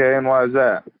 Okay, and why is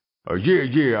that?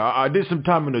 I did some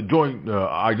time in the joint.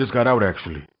 I just got out,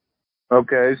 actually.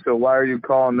 Okay, so why are you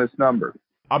calling this number?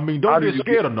 I mean, don't get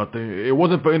scared or nothing. It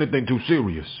wasn't for anything too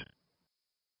serious.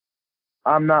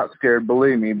 I'm not scared,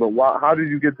 believe me, but how did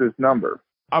you get this number?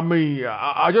 I mean,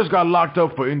 I just got locked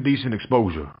up for indecent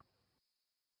exposure.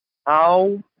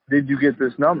 How did you get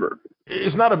this number?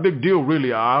 It's not a big deal,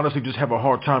 really. I honestly just have a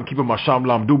hard time keeping my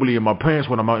Shamlam Doobly in my pants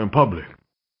when I'm out in public.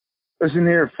 Listen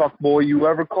here, fuckboy. You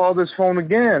ever call this phone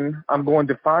again, I'm going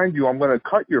to find you. I'm going to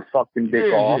cut your fucking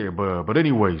dick off. Yeah, but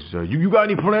anyways, you got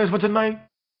any plans for tonight?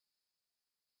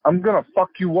 I'm going to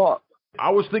fuck you up.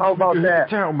 I was thinking we could hit the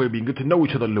town maybe and get to know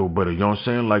each other a little better, you know what I'm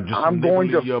saying? Like just I'm going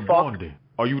to fuck bonding.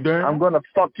 Are you there? I'm going to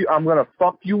fuck you. I'm going to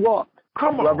fuck you up.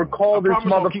 Come on. Whoever called this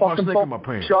motherfucking phone,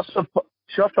 shut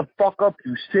the fuck up,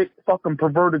 you sick fucking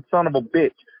perverted son of a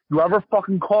bitch. You ever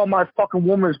fucking call my fucking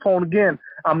woman's phone again,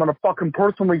 I'm going to fucking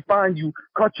personally find you,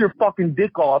 cut your fucking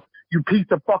dick off, you piece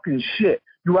of fucking shit.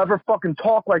 You ever fucking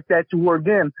talk like that to her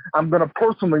again, I'm going to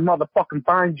personally motherfucking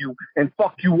find you and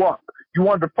fuck you up. You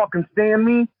want to fucking stand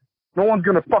me? No one's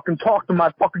going to fucking talk to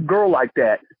my fucking girl like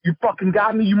that. You fucking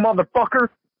got me, you motherfucker?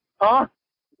 Huh?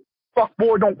 Fuck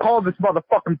boy, don't call this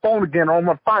motherfucking phone again or I'm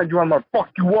going to find you and I'm going to fuck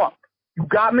you up. You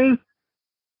got me?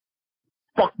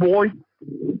 Fuck boy.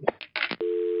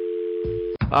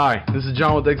 Hi, this is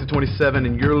John with Exit 27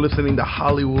 and you're listening to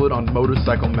Hollywood on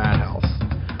Motorcycle Madhouse.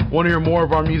 Want to hear more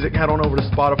of our music? Head on over to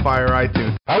Spotify or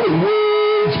iTunes.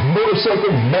 Hollywood's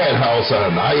Motorcycle Madhouse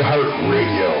on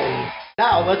iHeartRadio.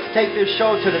 Now, let's take this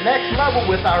show to the next level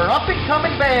with our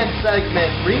up-and-coming band segment.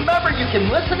 Remember, you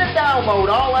can listen and download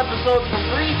all episodes for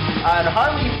free on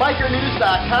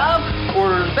HarleyBikerNews.com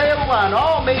or available on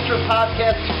all major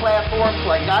podcasting platforms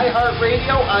like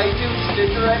iHeartRadio, iTunes,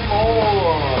 Stitcher, and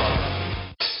more.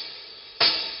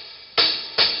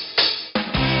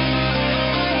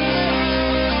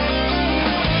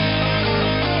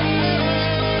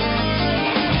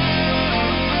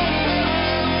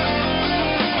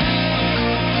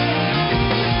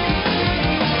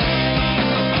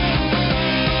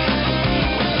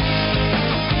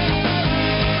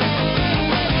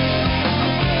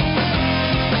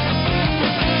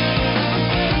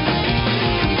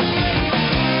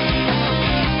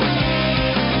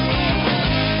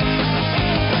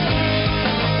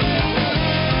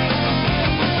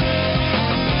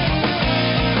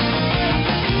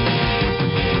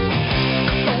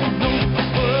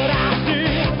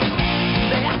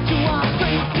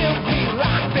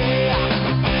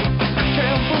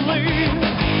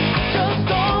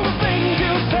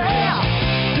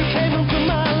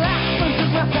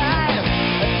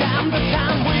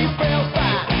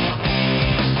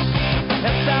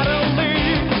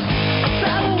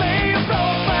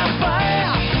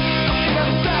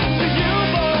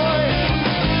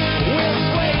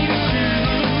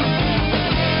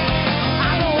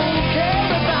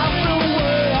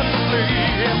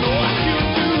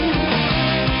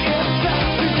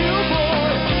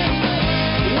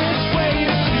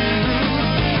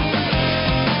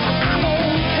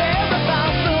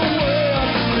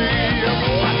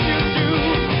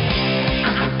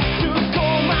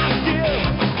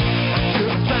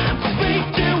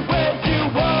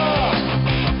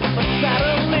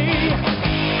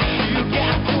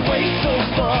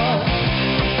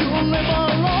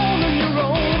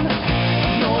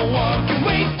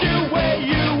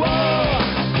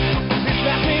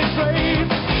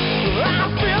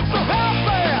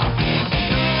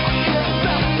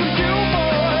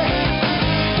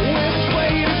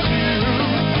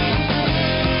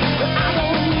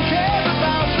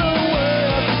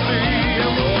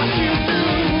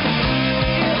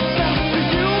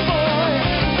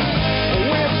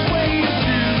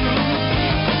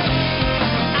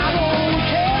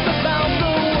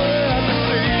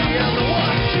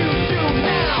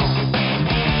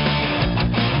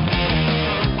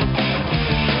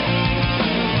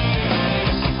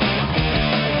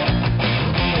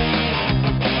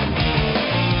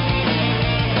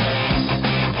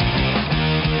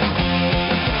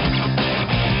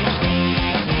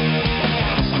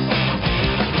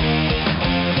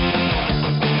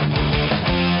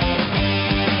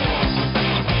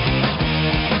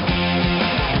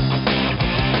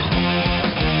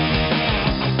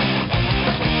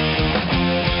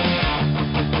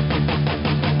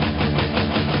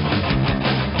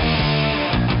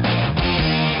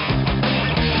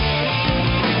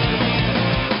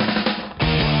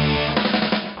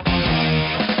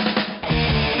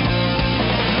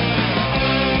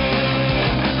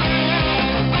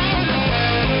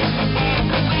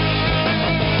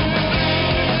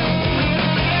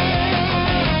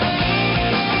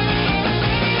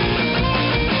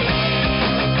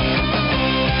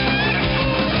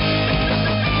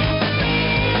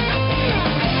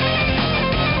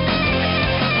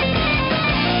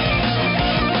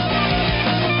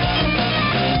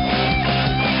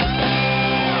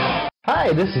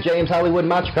 Hi, this is James Hollywood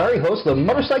Machikari, host of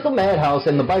Motorcycle Madhouse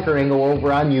and the Biker Angle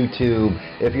over on YouTube.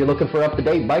 If you're looking for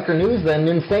up-to-date biker news, then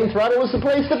Insane Throttle is the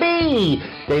place to be.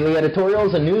 Daily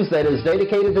editorials and news that is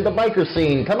dedicated to the biker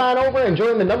scene. Come on over and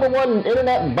join the #1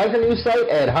 internet biker news site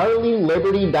at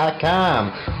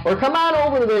HarleyLiberty.com. Or come on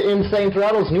over to the Insane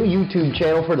Throttle's new YouTube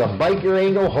channel for the Biker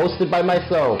Angle, hosted by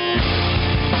myself.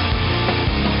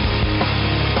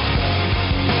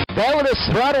 Validus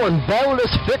Throttle and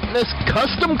Validus Fitness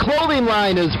custom clothing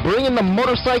line is bringing the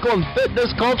motorcycle and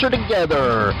fitness culture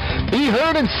together. Be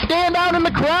heard and stand out in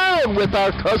the crowd with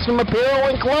our custom apparel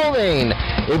and clothing.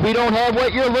 If we don't have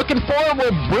what you're looking for,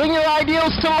 we'll bring your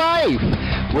ideals to life.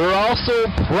 We're also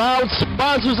proud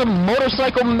sponsors of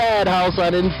Motorcycle Madhouse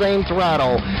on Insane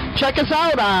Throttle. Check us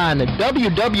out on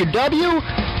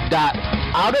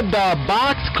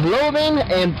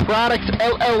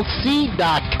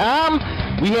www.outoftheboxclothingandproductsllc.com.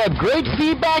 We have great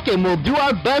feedback, and we'll do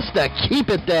our best to keep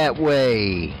it that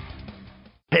way.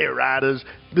 Hey, riders,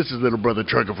 this is Little Brother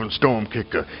Trucker from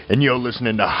Stormkicker, and you're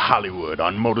listening to Hollywood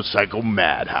on Motorcycle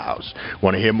Madhouse.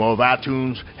 Want to hear more of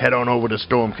iTunes? Head on over to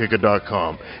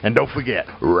stormkicker.com. And don't forget,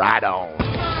 ride on.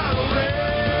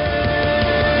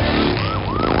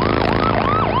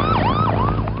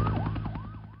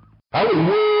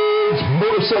 Hollywood's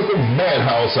Motorcycle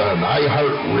Madhouse on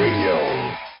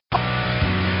iHeartRadio.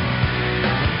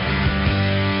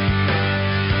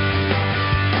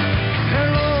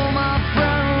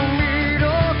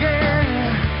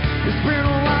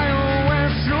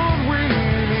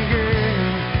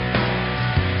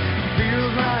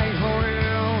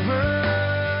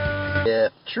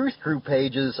 Truth Crew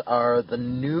pages are the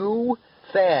new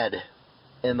fad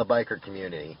in the biker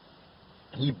community.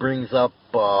 He brings up,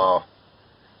 the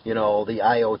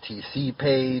IOTC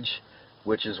page,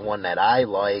 which is one that I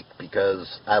like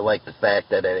because I like the fact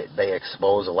that they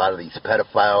expose a lot of these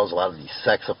pedophiles, a lot of these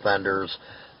sex offenders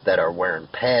that are wearing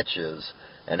patches,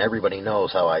 and everybody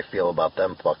knows how I feel about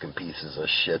them fucking pieces of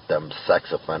shit, them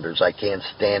sex offenders. I can't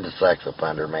stand a sex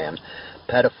offender, man.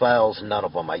 Pedophiles, none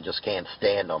of them. I just can't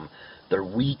stand them. They're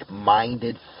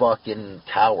weak-minded fucking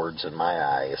cowards in my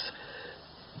eyes.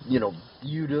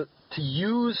 To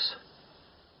use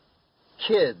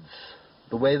kids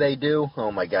the way they do,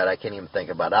 oh my God, I can't even think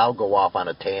about it. I'll go off on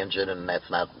a tangent, and that's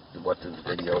not what this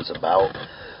video is about.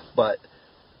 But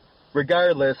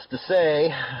regardless, to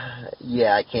say,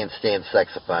 yeah, I can't stand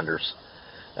sex offenders.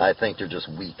 I think they're just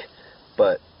weak.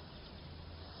 But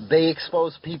they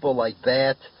expose people like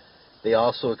that. They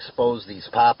also expose these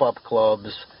pop-up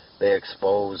clubs. They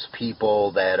expose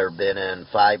people that have been in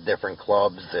 5 different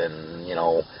clubs in,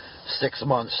 6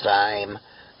 months' time.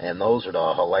 And those are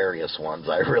the hilarious ones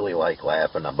I really like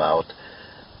laughing about.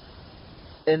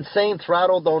 Insane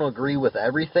Throttle don't agree with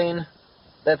everything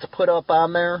that's put up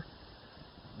on there,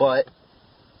 but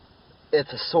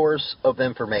it's a source of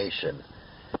information.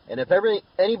 And if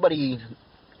anybody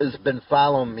has been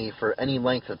following me for any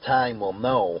length of time will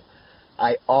know,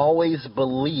 I always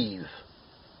believe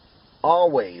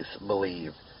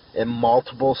in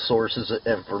multiple sources of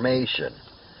information.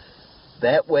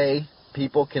 That way,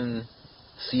 people can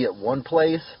see it one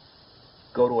place,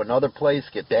 go to another place,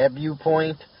 get that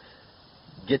viewpoint,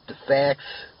 get the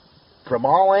facts from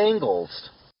all angles,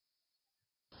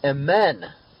 and then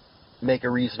make a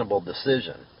reasonable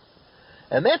decision.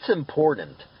 And that's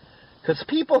important, because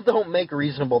people don't make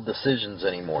reasonable decisions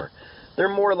anymore. They're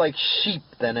more like sheep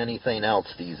than anything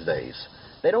else these days.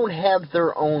 They don't have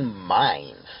their own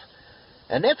minds.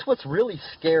 And that's what's really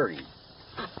scary.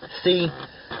 See,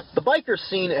 the biker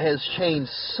scene has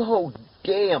changed so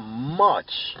damn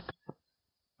much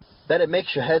that it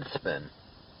makes your head spin.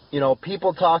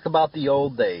 People talk about the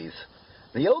old days.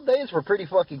 The old days were pretty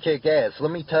fucking kick-ass,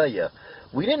 let me tell you.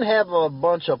 We didn't have a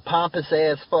bunch of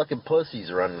pompous-ass fucking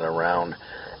pussies running around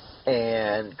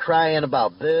and crying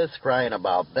about this, crying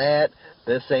about that.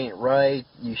 This ain't right.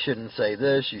 You shouldn't say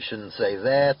this. You shouldn't say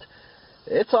that.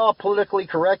 It's all politically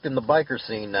correct in the biker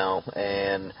scene now,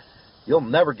 and you'll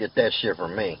never get that shit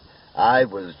from me. I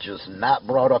was just not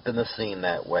brought up in the scene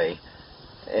that way,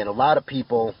 and a lot of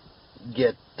people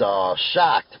get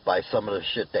shocked by some of the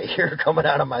shit they hear coming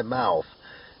out of my mouth,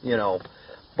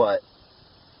 But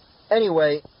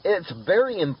anyway, it's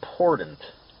very important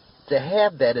to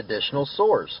have that additional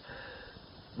source.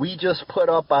 We just put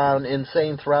up on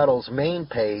Insane Throttle's main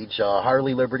page,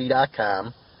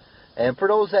 HarleyLiberty.com. And for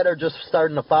those that are just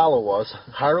starting to follow us,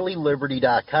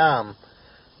 HarleyLiberty.com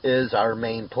is our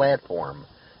main platform.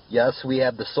 Yes, we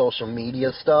have the social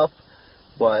media stuff,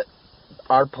 but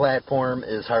our platform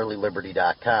is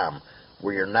HarleyLiberty.com.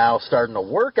 We are now starting to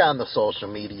work on the social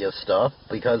media stuff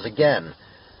because, again,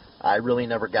 I really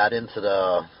never got into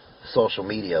the social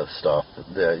media stuff,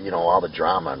 all the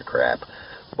drama and crap.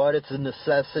 But it's a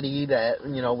necessity that,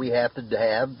 we have to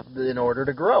have in order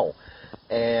to grow.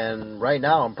 And right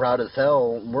now, I'm proud as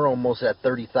hell. We're almost at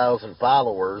 30,000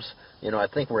 followers. I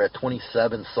think we're at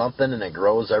 27-something, and it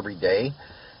grows every day.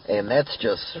 And that's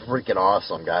just freaking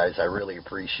awesome, guys. I really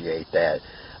appreciate that.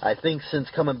 I think since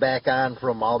coming back on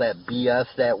from all that BS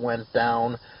that went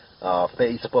down,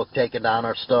 Facebook taking down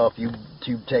our stuff,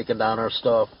 YouTube taking down our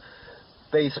stuff,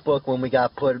 Facebook, when we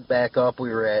got put back up, we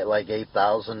were at like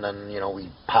 8,000, and, we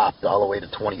popped all the way to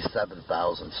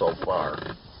 27,000 so far.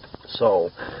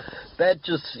 So that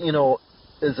just,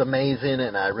 is amazing,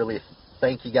 and I really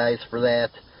thank you guys for that.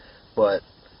 But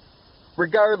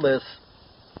regardless,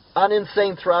 on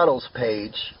Insane Throttle's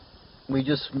page,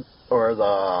 or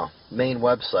the main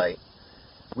website,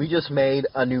 we just made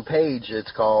a new page.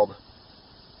 It's called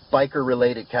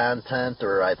Biker-Related Content,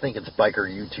 or I think it's Biker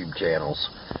YouTube Channels.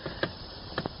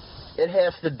 It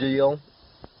has to deal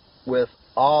with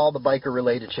all the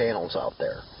biker-related channels out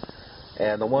there.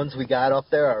 And the ones we got up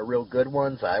there are real good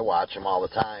ones. I watch them all the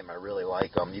time. I really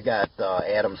like them. You got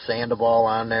Adam Sandoval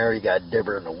on there. You got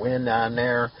Dibber in the Wind on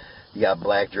there. You got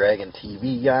Black Dragon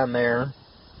TV on there.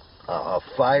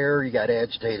 Fire. You got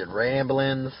Agitated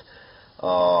Ramblings.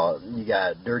 You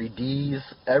got Dirty D's.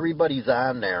 Everybody's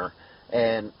on there.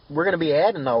 And we're going to be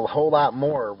adding a whole lot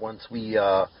more once we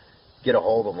get a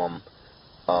hold of them,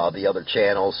 the other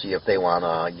channels, see if they want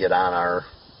to get on our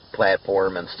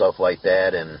platform and stuff like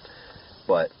that.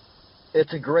 But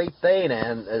it's a great thing,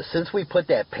 and since we put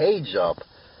that page up,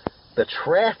 the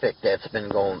traffic that's been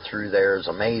going through there is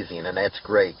amazing, and that's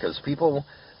great, because people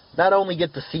not only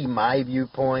get to see my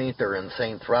viewpoint or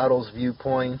Insane Throttle's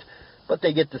viewpoint, but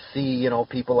they get to see,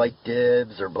 people like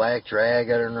Dibs or Black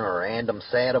Dragon or Andam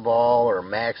Sandoval or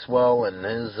Maxwell and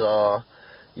his,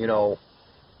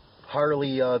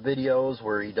 Harley videos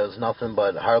where he does nothing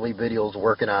but Harley videos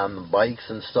working on the bikes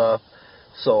and stuff.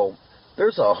 So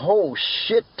there's a whole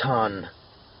shit ton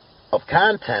of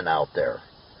content out there.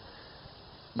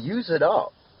 Use it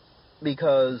up,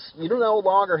 because you no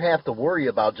longer have to worry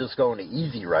about just going to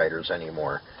Easy Riders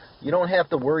anymore. You don't have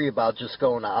to worry about just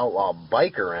going to Outlaw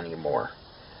Biker anymore.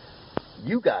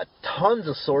 You got tons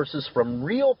of sources from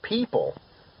real people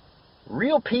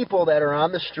that are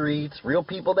on the streets, real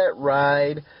people that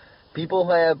ride, people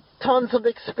who have tons of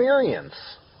experience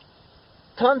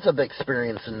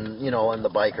in, in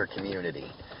the biker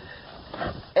community.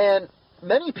 And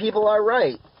many people are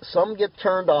right. Some get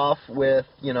turned off with,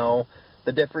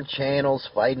 the different channels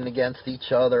fighting against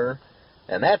each other.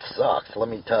 And that sucks, let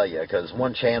me tell you, because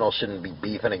one channel shouldn't be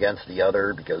beefing against the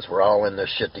other, because we're all in this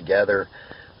shit together.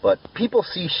 But people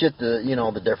see shit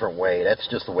the different way. That's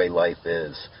just the way life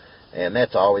is. And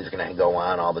that's always going to go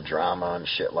on, all the drama and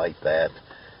shit like that.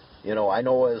 I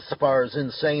know as far as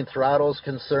Insane Throttle's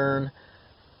concerned,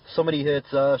 somebody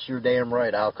hits us, you're damn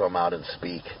right, I'll come out and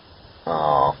speak.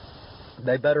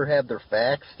 They better have their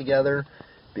facts together,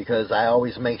 because I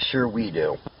always make sure we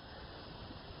do.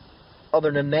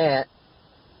 Other than that,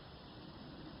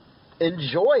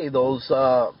 enjoy those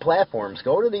platforms.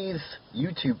 Go to these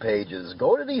YouTube pages.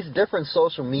 Go to these different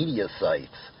social media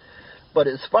sites. But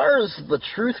as far as the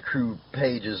Truth Crew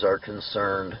pages are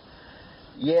concerned,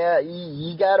 yeah,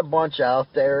 you got a bunch out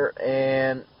there,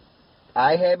 and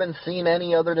I haven't seen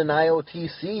any other than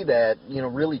IOTC that,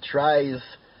 really tries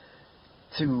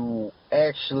to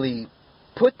actually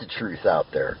put the truth out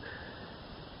there.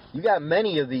 You got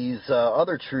many of these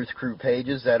other Truth Crew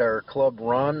pages that are club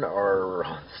run or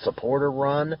supporter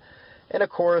run, and of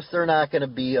course they're not going to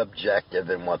be objective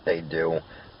in what they do.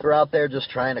 They're out there just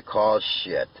trying to cause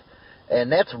shit. And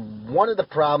that's one of the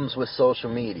problems with social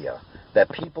media that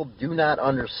people do not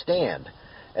understand.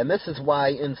 And this is why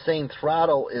Insane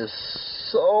Throttle is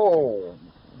so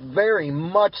very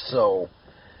much so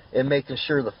in making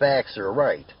sure the facts are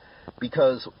right.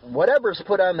 Because whatever's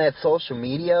put on that social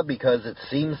media, because it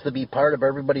seems to be part of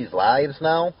everybody's lives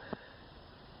now,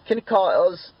 can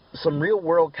cause some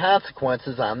real-world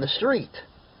consequences on the street.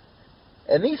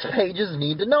 And these pages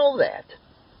need to know that.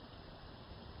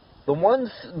 The ones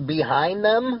behind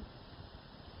them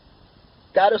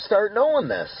got to start knowing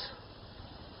this.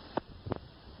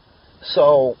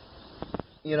 So,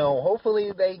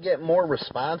 hopefully they get more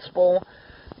responsible.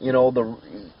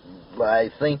 I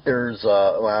think there's,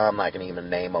 I'm not going to even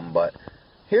name them, but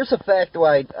here's a fact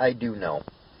I do know.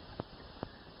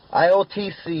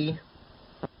 IOTC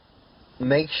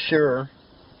makes sure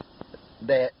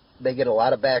that they get a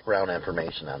lot of background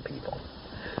information on people,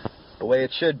 the way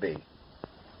it should be.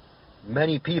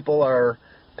 Many people are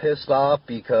pissed off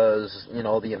because, the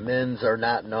admins are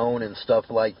not known and stuff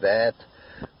like that,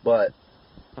 but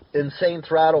Insane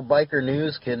Throttle Biker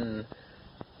News can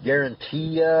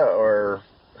guarantee you, or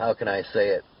how can I say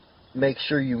it, make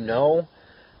sure you know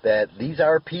that these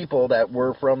are people that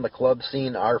were from the club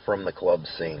scene, are from the club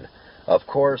scene. Of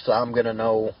course, I'm going to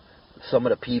know some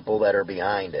of the people that are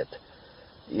behind it,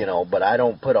 but I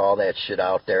don't put all that shit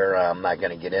out there. I'm not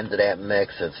going to get into that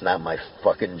mix. It's not my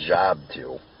fucking job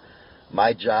to.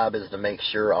 My job is to make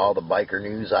sure all the biker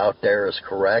news out there is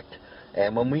correct,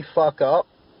 and when we fuck up,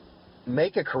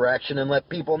 make a correction and let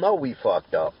people know we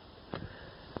fucked up.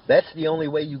 That's the only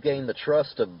way you gain the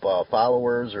trust of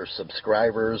followers or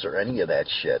subscribers or any of that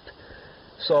shit.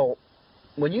 So,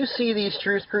 when you see these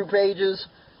Truth Crew pages,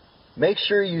 make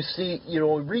sure you see,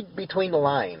 read between the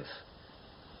lines.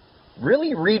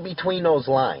 Really read between those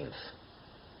lines.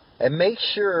 And make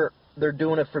sure they're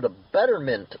doing it for the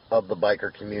betterment of the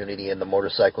biker community and the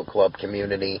motorcycle club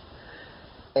community,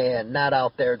 and not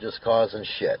out there just causing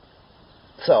shit.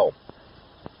 So,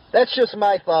 that's just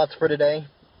my thoughts for today.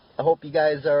 I hope you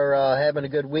guys are having a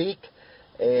good week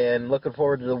and looking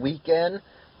forward to the weekend.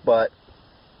 But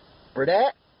for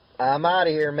that, I'm out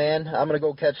of here, man. I'm going to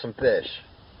go catch some fish.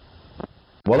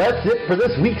 Well, that's it for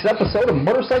this week's episode of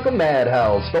Motorcycle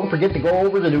Madhouse. Don't forget to go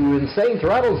over to Insane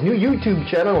Throttle's new YouTube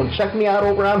channel and check me out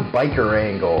over on Biker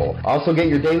Angle. Also get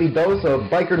your daily dose of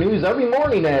biker news every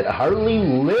morning at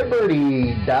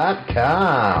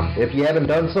HarleyLiberty.com. If you haven't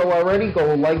done so already,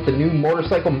 go like the new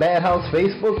Motorcycle Madhouse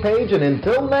Facebook page. And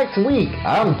until next week,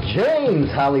 I'm James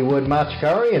Hollywood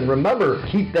Machikari, and remember,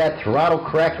 keep that throttle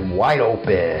cracked wide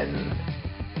open.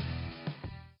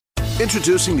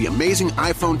 Introducing the amazing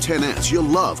iPhone XS you'll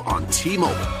love on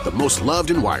T-Mobile, the most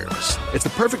loved in wireless. It's the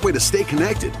perfect way to stay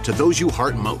connected to those you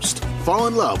heart most. Fall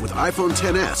in love with iPhone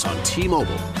XS on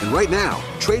T-Mobile. And right now,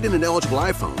 trade in an eligible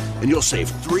iPhone and you'll save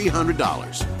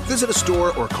 $300. Visit a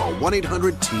store or call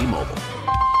 1-800-T-Mobile.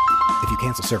 If you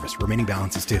cancel service, remaining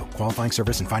balance is due. Qualifying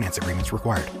service and finance agreements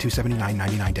required.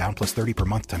 $279.99 down plus $30 per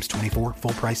month times 24.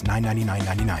 Full price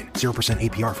 $999.99. 0%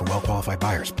 APR for well-qualified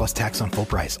buyers plus tax on full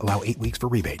price. Allow 8 weeks for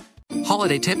rebate.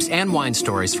 Holiday tips and wine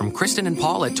stories from Kristen and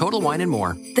Paul at Total Wine &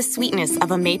 More. The sweetness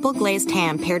of a maple glazed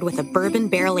ham paired with a bourbon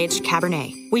barrel-aged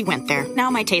Cabernet. We went there. Now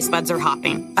my taste buds are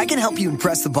hopping. I can help you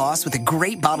impress the boss with a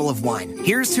great bottle of wine.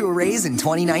 Here's to a raise in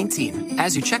 2019.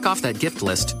 As you check off that gift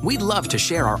list, we'd love to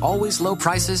share our always low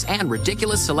prices and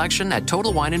ridiculous selection at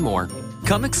Total Wine & More.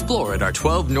 Come explore at our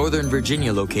 12 Northern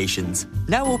Virginia locations.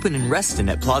 Now open in Reston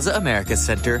at Plaza America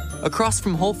Center, across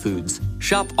from Whole Foods.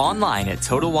 Shop online at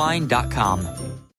TotalWine.com.